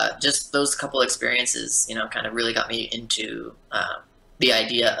 So just those couple experiences, kind of really got me into the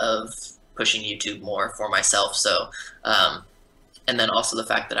idea of pushing YouTube more for myself. So, and then also the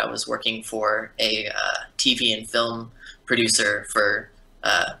fact that I was working for a TV and film producer for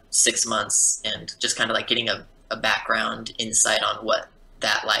 6 months, and just kind of like getting a background insight on what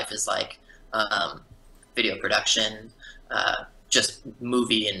that life is like, video production, just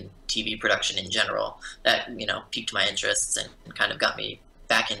movie and TV production in general. That piqued my interests and kind of got me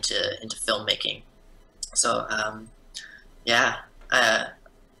back into filmmaking. So yeah.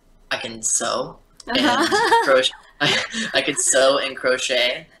 I can sew and crochet. I could sew and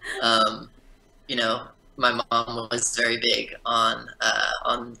crochet. My mom was very big on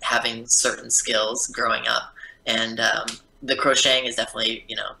having certain skills growing up, and the crocheting is definitely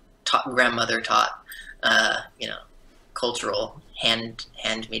grandmother taught, cultural hand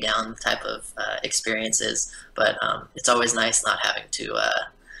me down type of experiences. But it's always nice not having to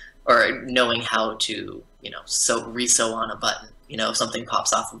or knowing how to re-sew on a button. If something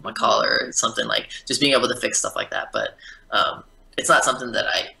pops off of my collar or something, like just being able to fix stuff like that. But it's not something that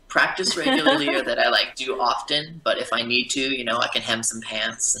I practice regularly or that I like do often. But if I need to, I can hem some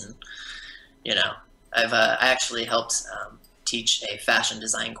pants, and I actually helped teach a fashion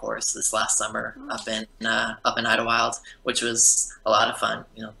design course this last summer up in Idlewild, which was a lot of fun.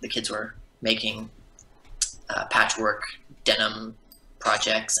 The kids were making patchwork denim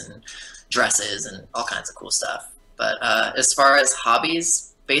projects and dresses and all kinds of cool stuff. But as far as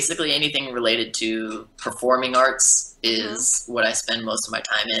hobbies, basically anything related to performing arts is what I spend most of my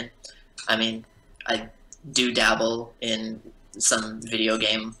time in. I mean, I do dabble in some video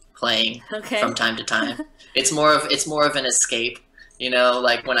game playing from time to time. It's more of an escape,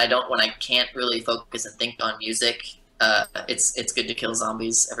 like when I can't really focus and think on music, it's good to kill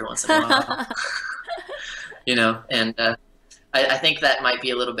zombies every once in a while. And I think that might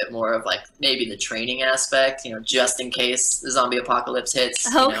be a little bit more of like maybe the training aspect, just in case the zombie apocalypse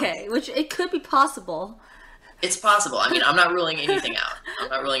hits. Okay, which it could be possible. It's possible. I mean, I'm not ruling anything out.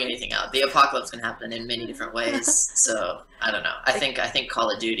 The apocalypse can happen in many different ways. So I don't know. I think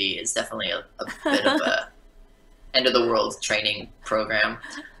Call of Duty is definitely a bit of a end of the world training program.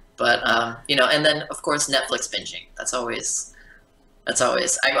 But and then of course Netflix binging. That's always.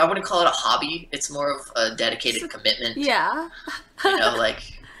 I wouldn't call it a hobby. It's more of a dedicated commitment. Yeah.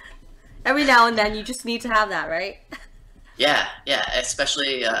 Like every now and then you just need to have that, right? Yeah.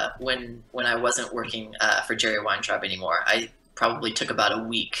 Especially when I wasn't working for Jerry Weintraub anymore. I probably took about a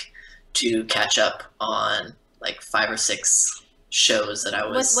week to catch up on like 5 or 6 shows that I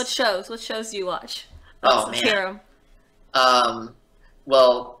was. What shows? What shows do you watch? Oh man.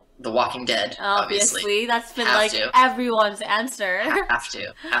 Well, The Walking Dead, obviously. Obviously, that's been Have like to. everyone's answer. Have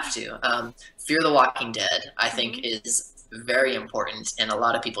to. Fear the Walking Dead, I think, Hmm. is very important, and a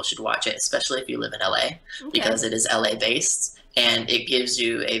lot of people should watch it, especially if you live in LA, Okay. because it is LA based, and it gives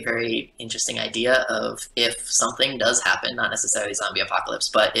you a very interesting idea of if something does happen, not necessarily zombie apocalypse,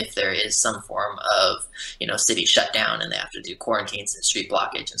 but if there is some form of, city shutdown and they have to do quarantines and street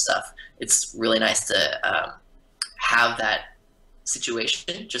blockage and stuff. It's really nice to have that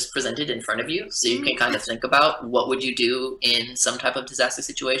situation just presented in front of you so you can kind of think about what would you do in some type of disaster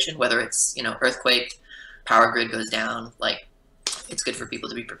situation, whether it's earthquake, power grid goes down. Like, it's good for people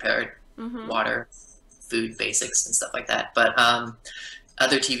to be prepared. Mm-hmm. Water, food basics and stuff like that. But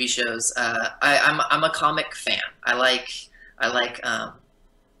other TV shows, I'm a comic fan. I like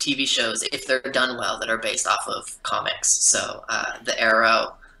TV shows if they're done well that are based off of comics. So The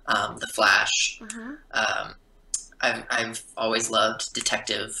Arrow, The Flash. Mm-hmm. I've always loved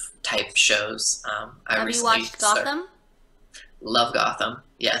detective type shows. I Have you recently watched Gotham? love Gotham.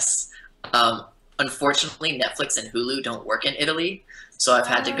 Yes. Unfortunately, Netflix and Hulu don't work in Italy, so I've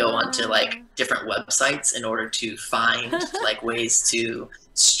had to go onto Ah. like different websites in order to find like ways to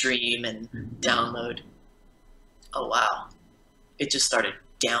stream and download. Oh wow! It just started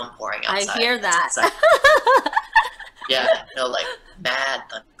downpouring I outside. hear that. It's like, yeah, no, like mad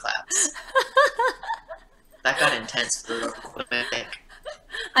thunderclaps. That got intense real quick.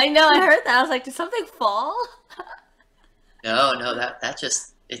 I know, I heard that. I was like, did something fall? No,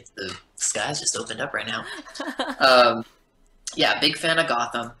 the skies just opened up right now. Um, yeah, big fan of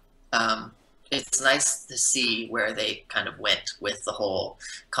Gotham. It's nice to see where they kind of went with the whole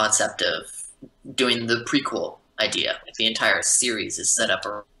concept of doing the prequel idea. Like the entire series is set up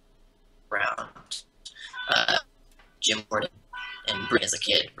around uh, Jim Gordon and Bruce as a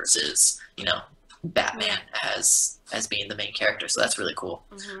kid versus Batman as being the main character. So that's really cool.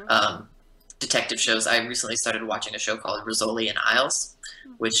 Mm-hmm. Detective shows. I recently started watching a show called Rizzoli and Isles,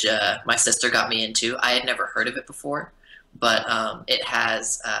 which my sister got me into. I had never heard of it before, but it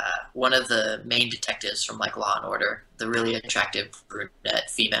has one of the main detectives from like Law and Order, the really attractive brunette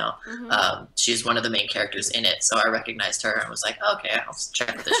female. Mm-hmm. She's one of the main characters in it, so I recognized her and was like, okay, I'll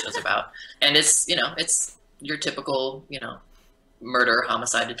check what this show's about. And it's your typical murder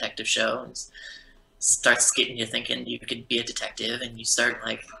homicide detective show. And starts getting you thinking you could be a detective, and you start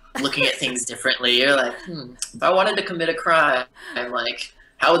like looking at things differently. You're like, if I wanted to commit a crime, I'm like,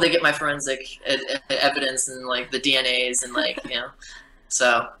 how would they get my forensic evidence and like the DNAs and like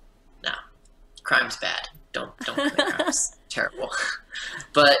So, no, crime's bad. Don't commit crimes. Terrible.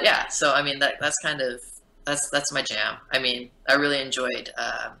 But yeah, so I mean that's kind of that's my jam. I mean, I really enjoyed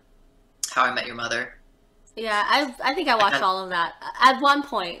How I Met Your Mother. Yeah, I think I watched all of that at one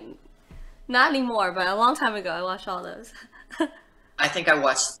point. Not anymore, but a long time ago, I watched all those. I think I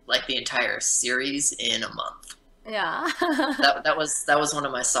watched like the entire series in a month. Yeah. That was one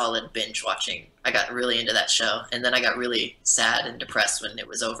of my solid binge watching. I got really into that show, and then I got really sad and depressed when it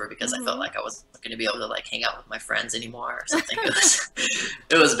was over because I felt like I wasn't going to be able to like hang out with my friends anymore or something.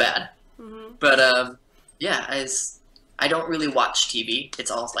 It was bad. Mm-hmm. But yeah, I don't really watch TV.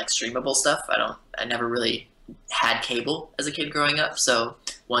 It's all like streamable stuff. I never really had cable as a kid growing up. So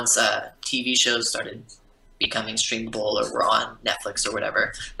once TV shows started becoming streamable or were on Netflix or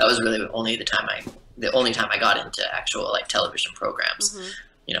whatever, that was really the only time I got into actual like television programs.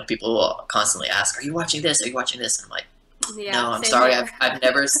 Mm-hmm. People will constantly ask, "Are you watching this? Are you watching this?" And I'm like, Yeah, "No, I'm same sorry. here. I've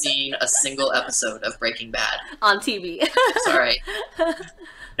never seen a single episode of Breaking Bad. On TV. Sorry.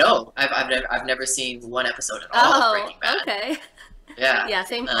 No, I've never seen one episode at all of Oh, Breaking Bad. okay. Yeah. Yeah,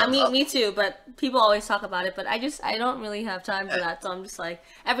 same. I mean, me too. But people always talk about it. But I don't really have time for that. So I'm just like,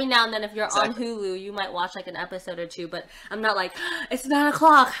 every now and then, if you're Exactly. on Hulu, you might watch like an episode or two. But I'm not like, it's 9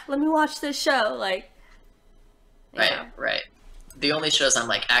 o'clock. Let me watch this show. Like, yeah. Right. The only shows I'm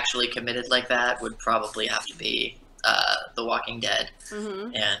like actually committed like that would probably have to be The Walking Dead,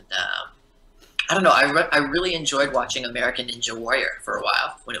 Mm-hmm. and I don't know. I really enjoyed watching American Ninja Warrior for a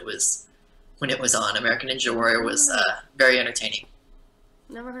while when it was on. American Ninja Warrior was very entertaining.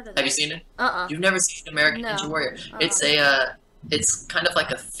 Never heard of that. Have you seen it? Uh-uh. You've never seen American No. Ninja Warrior? Uh-uh. It's kind of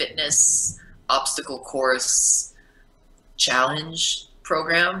like a fitness obstacle course challenge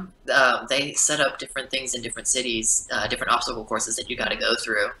program. They set up different things in different cities, different obstacle courses that you got to go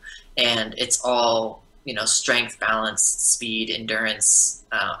through, and it's all strength, balance, speed, endurance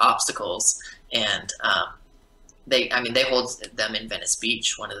obstacles, and they hold them in Venice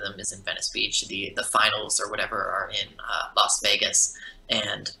Beach. One of them is in Venice Beach. The finals or whatever are in Las Vegas,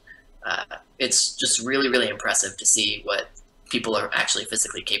 and it's just really, really impressive to see what people are actually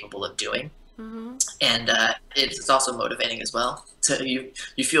physically capable of doing. Mm-hmm. And it's also motivating as well. So you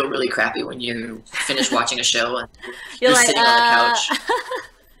feel really crappy when you finish watching a show and You're you're like, sitting on the couch.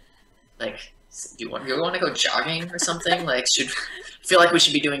 Like, you want to go jogging or something? Like, should feel like we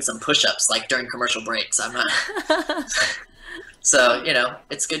should be doing some push-ups like during commercial breaks. I'm not. So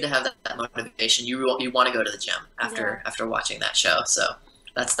it's good to have that motivation. You want to go to the gym after watching that show. So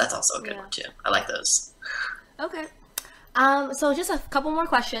that's also a good one too. I like those. Okay. So just a couple more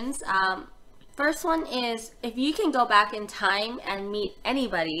questions. First one is, if you can go back in time and meet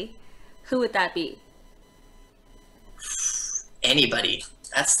anybody, who would that be? Anybody.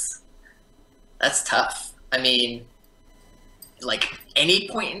 That's tough. I mean, like any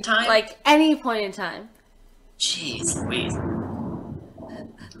point in time? Like any point in time. Jeez Louise.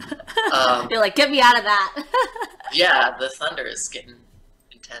 You're like, get me out of that. Yeah, the thunder is getting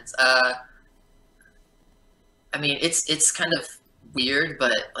intense. I mean, it's kind of weird,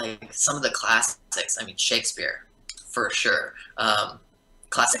 but like some of the classics, I mean, Shakespeare, for sure.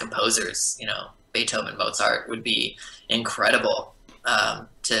 Classic composers, Beethoven, Mozart would be incredible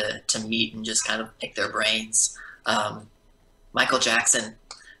to meet and just kind of pick their brains. Michael Jackson,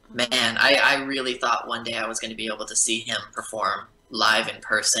 man, I really thought one day I was going to be able to see him perform live in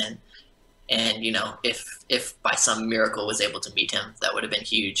person. And, if by some miracle was able to meet him, that would have been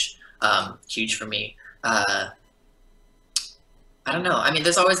huge for me. I don't know. I mean,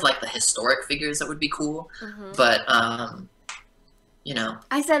 there's always like the historic figures that would be cool, but I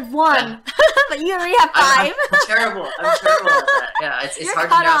said one, but you already have 5. I'm terrible. I'm terrible at that. Yeah, it's hard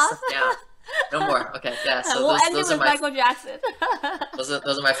to narrow stuff down. No more. Okay, yeah. So we'll end it with Michael Jackson. those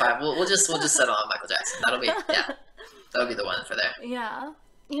are my 5. We'll just settle on Michael Jackson. That'll be the one for there. Yeah,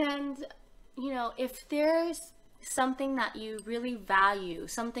 and if there's something that you really value,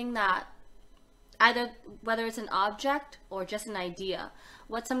 something that either whether it's an object or just an idea,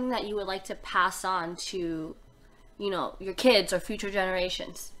 what's something that you would like to pass on to, your kids or future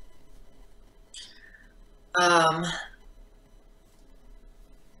generations?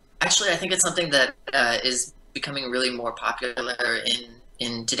 Actually, I think it's something that is becoming really more popular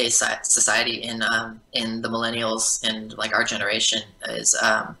in today's society, in the millennials and like our generation, is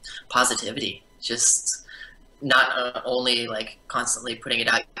positivity. Just not only like constantly putting it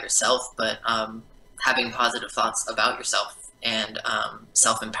out yourself, but having positive thoughts about yourself and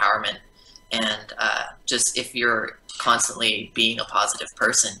self-empowerment. And just if you're constantly being a positive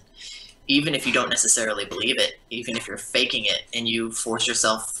person, even if you don't necessarily believe it, even if you're faking it and you force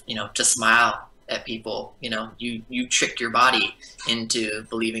yourself, to smile at people, you trick your body into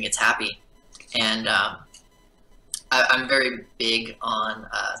believing it's happy. And I'm very big on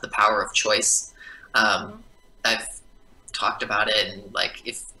the power of choice. I've talked about it, and like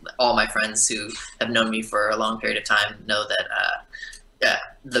if all my friends who have known me for a long period of time know that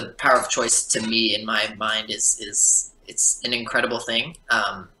the power of choice to me in my mind is it's an incredible thing.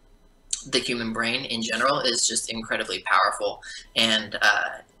 The human brain in general is just incredibly powerful, and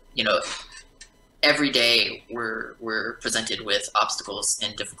every day we're presented with obstacles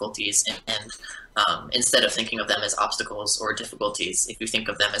and difficulties, and instead of thinking of them as obstacles or difficulties, if you think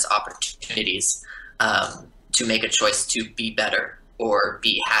of them as opportunities to make a choice to be better or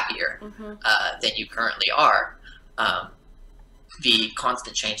be happier than you currently are, the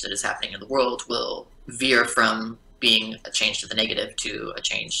constant change that is happening in the world will veer from being a change to the negative to a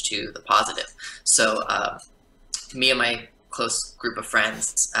change to the positive. So me and my close group of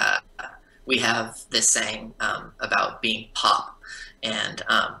friends, we have this saying about being pop, and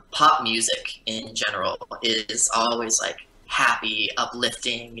pop music in general is always like happy,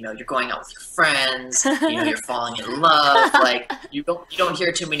 uplifting. You're going out with your friends. You're falling in love. Like you don't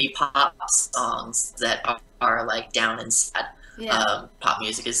hear too many pop songs that are like down and sad. Yeah. Pop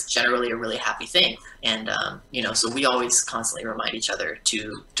music is generally a really happy thing, and so we always constantly remind each other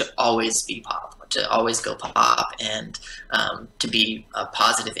to always be pop, to always go pop, and to be a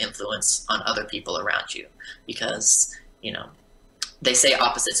positive influence on other people around you, because they say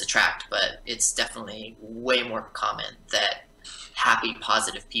opposites attract, but it's definitely way more common that happy,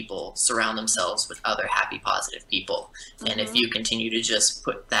 positive people surround themselves with other happy, positive people. And if you continue to just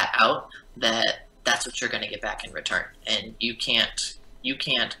put that out, that's what you're going to get back in return. And you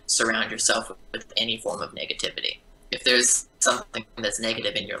can't surround yourself with any form of negativity. If there's something that's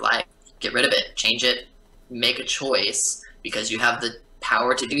negative in your life, get rid of it, change it, make a choice, because you have the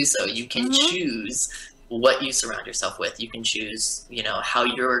power to do so. You can choose what you surround yourself with. You can choose, how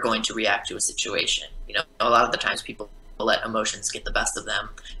you're going to react to a situation. A lot of the times people let emotions get the best of them,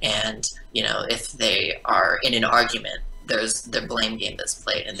 and if they are in an argument, there's the blame game that's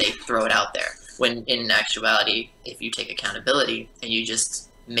played, and they throw it out there. When in actuality, if you take accountability and you just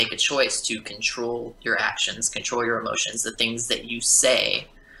make a choice to control your actions, control your emotions, the things that you say,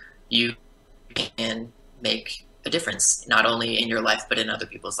 you can make a difference, not only in your life, but in other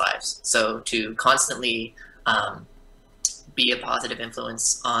people's lives. So to constantly be a positive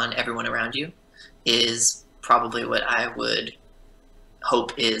influence on everyone around you is probably what I would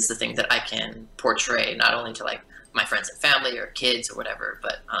hope is the thing that I can portray, not only to like my friends and family or kids or whatever,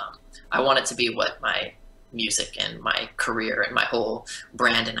 but I want it to be what my music and my career and my whole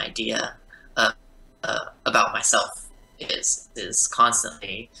brand and idea about myself is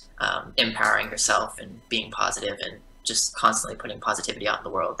constantly empowering yourself and being positive and just constantly putting positivity out in the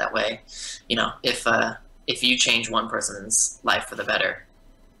world. That way, you know, if you change one person's life for the better,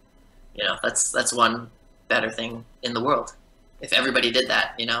 you know, that's one better thing in the world. If everybody did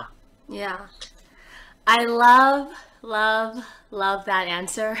that, you know. Yeah. I love that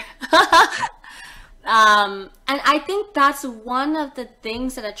answer. And I think that's one of the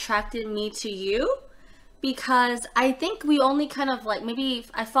things that attracted me to you, because I think we only kind of like, maybe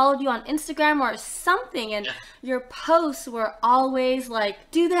I followed you on Instagram or something, and your posts were always like,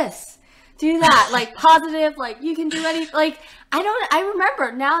 do this, do that, like positive, like you can do anything. Like, I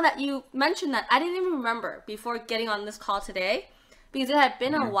remember now that you mentioned that, I didn't even remember before getting on this call today, because it had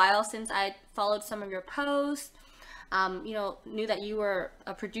been a while since I followed some of your posts. You know, knew that you were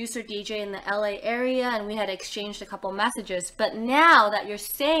a producer DJ in the LA area, and we had exchanged a couple messages. But now that you're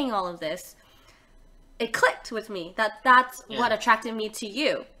saying all of this, it clicked with me that's what attracted me to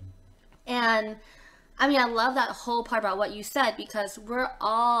you. And I mean, I love that whole part about what you said, because we're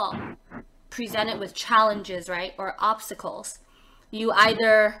all presented with challenges, right? Or obstacles. You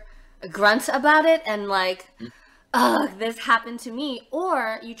either grunt about it and like, oh, this happened to me,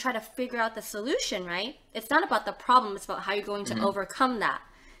 or you try to figure out the solution, right? It's not about the problem, it's about how you're going to overcome that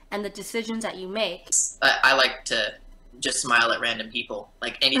and the decisions that you make. I like to just smile at random people.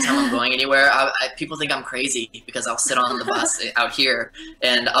 Like anytime I'm going anywhere, people think I'm crazy because I'll sit on the bus out here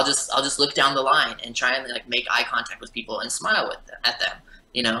and I'll just look down the line and try and like make eye contact with people and smile at them,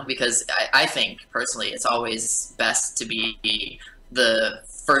 you know, because I think personally it's always best to be the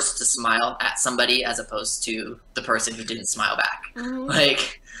first to smile at somebody as opposed to the person who didn't smile back.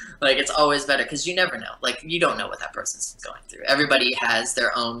 Like it's always better, because you never know. Like, you don't know what that person's going through. Everybody has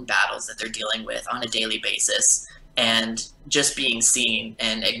their own battles that they're dealing with on a daily basis, and just being seen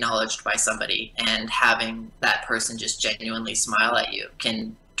and acknowledged by somebody and having that person just genuinely smile at you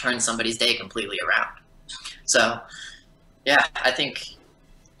can turn somebody's day completely around. So yeah, I think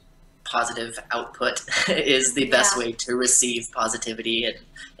positive output is the best way to receive positivity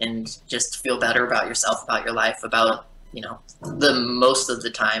and just feel better about yourself, about your life, about, you know, the most of the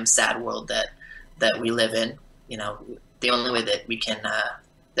time sad world that we live in. You know, the only way that we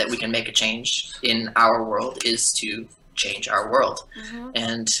can make a change in our world is to change our world.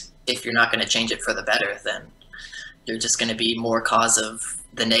 And if you're not going to change it for the better, then you're just going to be more cause of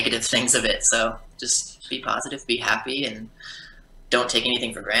the negative things of it. So just be positive, be happy, and don't take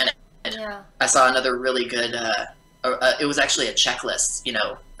anything for granted. Yeah. I saw another really good, it was actually a checklist, you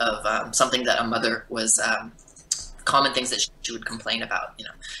know, of something that a mother was, common things that she would complain about, you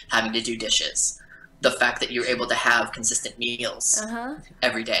know, having to do dishes, the fact that you're able to have consistent meals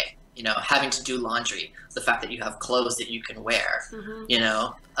every day, you know, having to do laundry, the fact that you have clothes that you can wear, you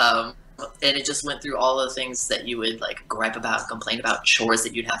know, and it just went through all the things that you would like gripe about, complain about, chores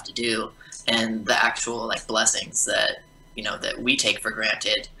that you'd have to do, and the actual like blessings that, you know, that we take for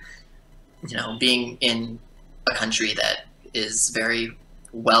granted. You know, being in a country that is very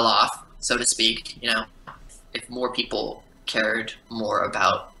well off, so to speak, you know, if more people cared more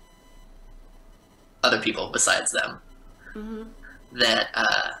about other people besides them, that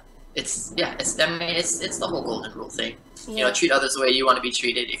it's the whole golden rule thing. You know, treat others the way you want to be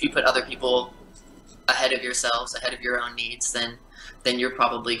treated. If you put other people ahead of yourselves, ahead of your own needs, then you're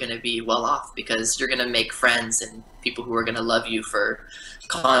probably going to be well off, because you're going to make friends and people who are going to love you for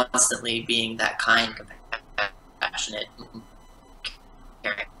constantly being that kind, compassionate,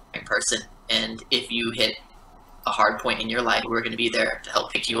 caring person. And if you hit a hard point in your life, we're going to be there to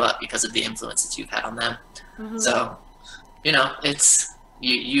help pick you up because of the influence that you've had on them. So, you know, it's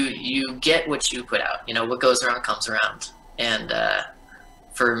you get what you put out. You know, what goes around comes around. And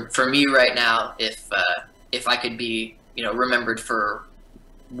for me right now, if I could be, you know, remembered for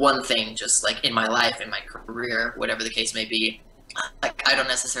one thing, just like in my life, in my career, whatever the case may be, like, I don't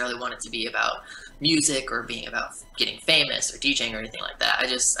necessarily want it to be about music or being about getting famous or DJing or anything like that.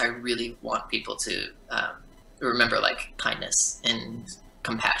 I really want people to remember like kindness and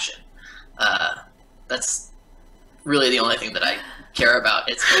compassion. That's really the only thing that I care about.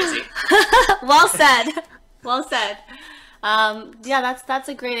 It's crazy. Well said. Well said. Yeah, that's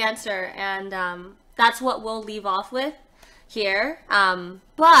a great answer, and that's what we'll leave off with here.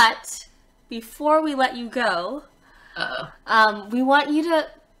 But before we let you go, we want you to,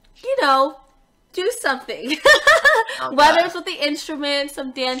 do something. Whether it's with the instrument,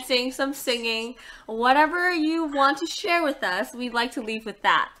 some dancing, some singing, whatever you want to share with us, we'd like to leave with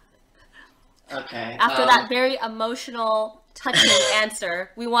that. Okay. After that very emotional, touching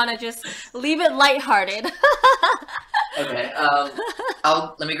answer, we want to just leave it lighthearted. Okay.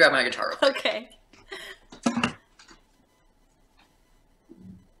 Let me grab my guitar real quick. Okay.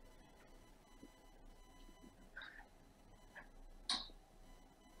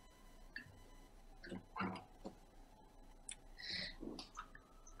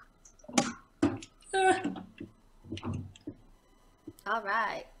 All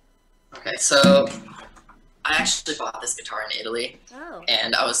right. Okay, so I actually bought this guitar in Italy,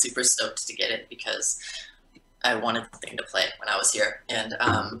 and I was super stoked to get it because I wanted the thing to play when I was here, and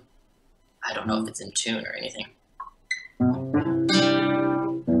I don't know if it's in tune or anything.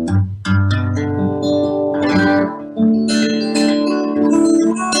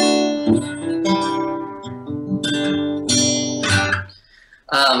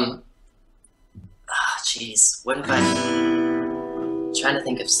 Jeez, what if I'm trying to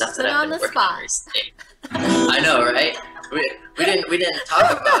think of stuff that I've been working on recently. I know, right? We didn't talk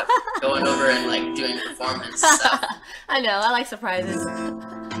about going over and like doing performance stuff. I know, I like surprises.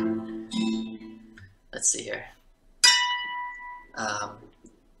 Let's see here. I'm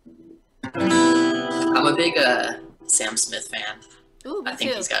a big Sam Smith fan. Ooh, me I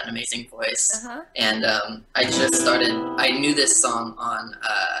think too. he's got an amazing voice. And I knew this song on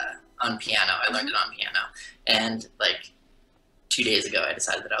piano. I learned it on piano. And like 2 days ago, I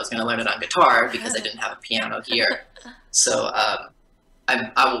decided that I was going to learn it on guitar because I didn't have a piano here. So I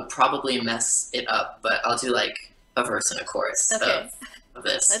will probably mess it up, but I'll do like a verse and a chorus of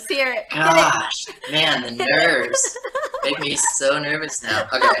this. Let's hear it. Gosh, man, the nerves make me so nervous now.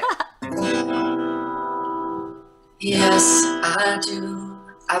 Okay. Yes, I do.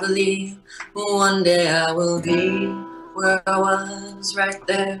 I believe one day I will be where I was, right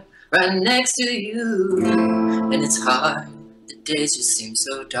there, right next to you. And it's hard. The days just seem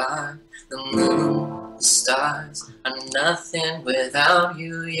so dark. The moon, the stars are nothing without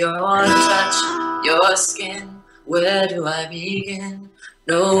you. Your touch, your skin, where do I begin?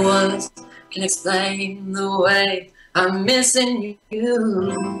 No words can explain the way I'm missing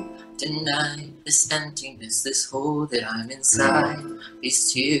you. Deny this emptiness, this hole that I'm inside.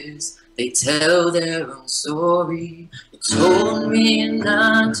 These tears, they tell their own story. You told me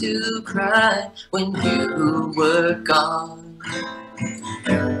not to cry when you were gone.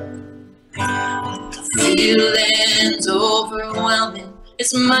 The feeling's overwhelming,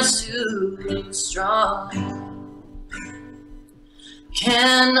 it's much too strong.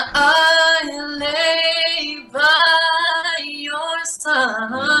 Can I lay by your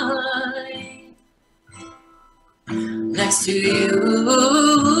side, next to you,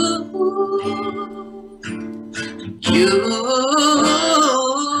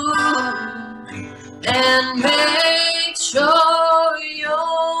 and make sure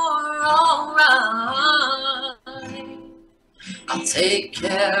you're alright? I'll take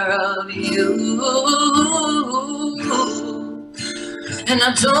care of you. And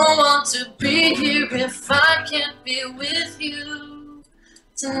I don't want to be here if I can't be with you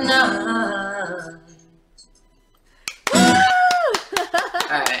tonight.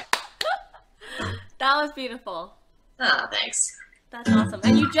 Alright. That was beautiful. Oh, thanks. That's awesome.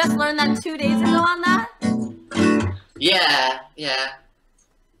 And you just learned that 2 days ago on that? Yeah.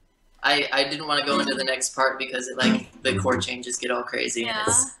 I didn't want to go into the next part because the chord changes get all crazy. Yeah.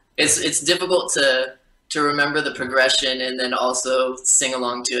 It's difficult to remember the progression and then also sing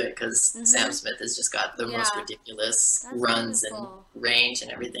along to it because Sam Smith has just got the most ridiculous runs and range and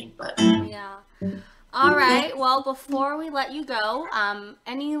everything. But yeah. All right. Well, before we let you go,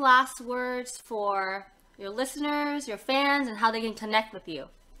 any last words for your listeners, your fans, and how they can connect with you?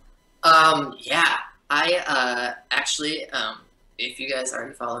 Yeah. I actually, if you guys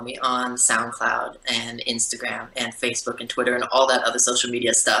already follow me on SoundCloud and Instagram and Facebook and Twitter and all that other social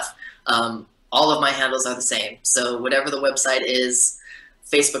media stuff, all of my handles are the same. So whatever the website is,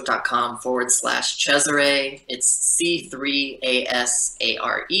 facebook.com/CESARE. It's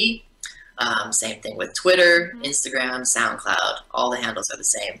C3ASARE. Same thing with Twitter, Instagram, SoundCloud. All the handles are the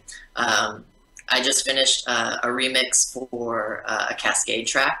same. I just finished a remix for a Cascade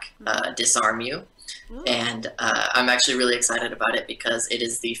track, Disarm You. And I'm actually really excited about it because it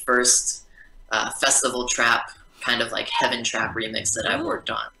is the first festival trap, kind of like heaven trap remix that I've worked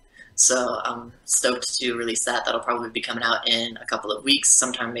on. So I'm stoked to release that. That'll probably be coming out in a couple of weeks,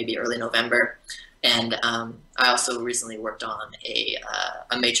 sometime maybe early November. And I also recently worked on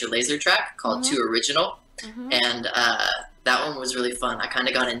a major laser track called Mm-hmm. Two Original, Mm-hmm. and that one was really fun. I kind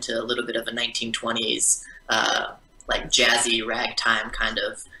of got into a little bit of a 1920s like jazzy ragtime kind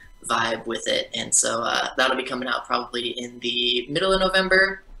of vibe with it, and so that'll be coming out probably in the middle of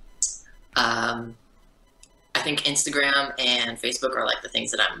November. Um, I think Instagram and Facebook are like the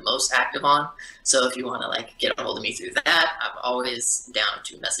things that I'm most active on. So if you want to like get a hold of me through that, I'm always down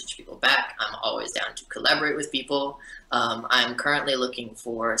to message people back. I'm always down to collaborate with people. I'm currently looking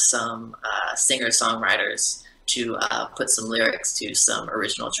for some singer-songwriters to put some lyrics to some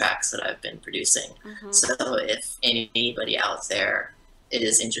original tracks that I've been producing. Mm-hmm. So if anybody out there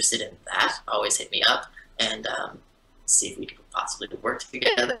is interested in that, always hit me up and see if we could possibly work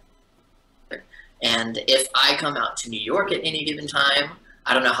together. And if I come out to New York at any given time,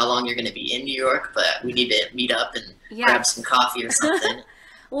 I don't know how long you're going to be in New York, but we need to meet up and grab some coffee or something.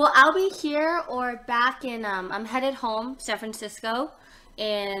 Well, I'll be here or back in, I'm headed home, San Francisco,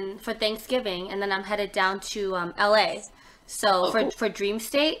 for Thanksgiving, and then I'm headed down to LA. So Cool. for Dream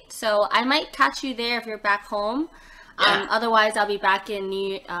State. So I might catch you there if you're back home. Yeah. Otherwise, I'll be back in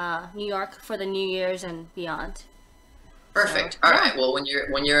New York for the New Year's and beyond. Perfect. So, All yeah. right. Well, when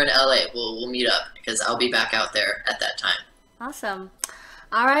you're in LA, we'll meet up because I'll be back out there at that time. Awesome.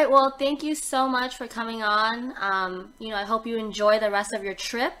 All right. Well, thank you so much for coming on. I hope you enjoy the rest of your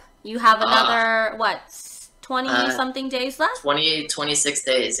trip. You have another, 20 something days left? 28, 26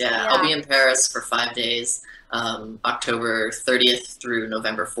 days. Yeah. Yeah. I'll be in Paris for 5 days, October 30th through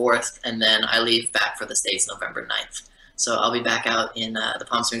November 4th, and then I leave back for the States November 9th. So I'll be back out in the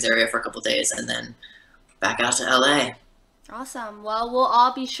Palm Springs area for a couple days, and then back out to LA. Awesome. Well, we'll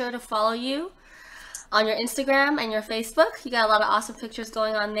all be sure to follow you on your Instagram and your Facebook. You got a lot of awesome pictures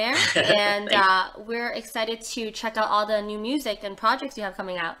going on there. And we're excited to check out all the new music and projects you have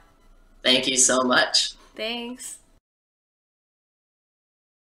coming out. Thank you so much. Thanks.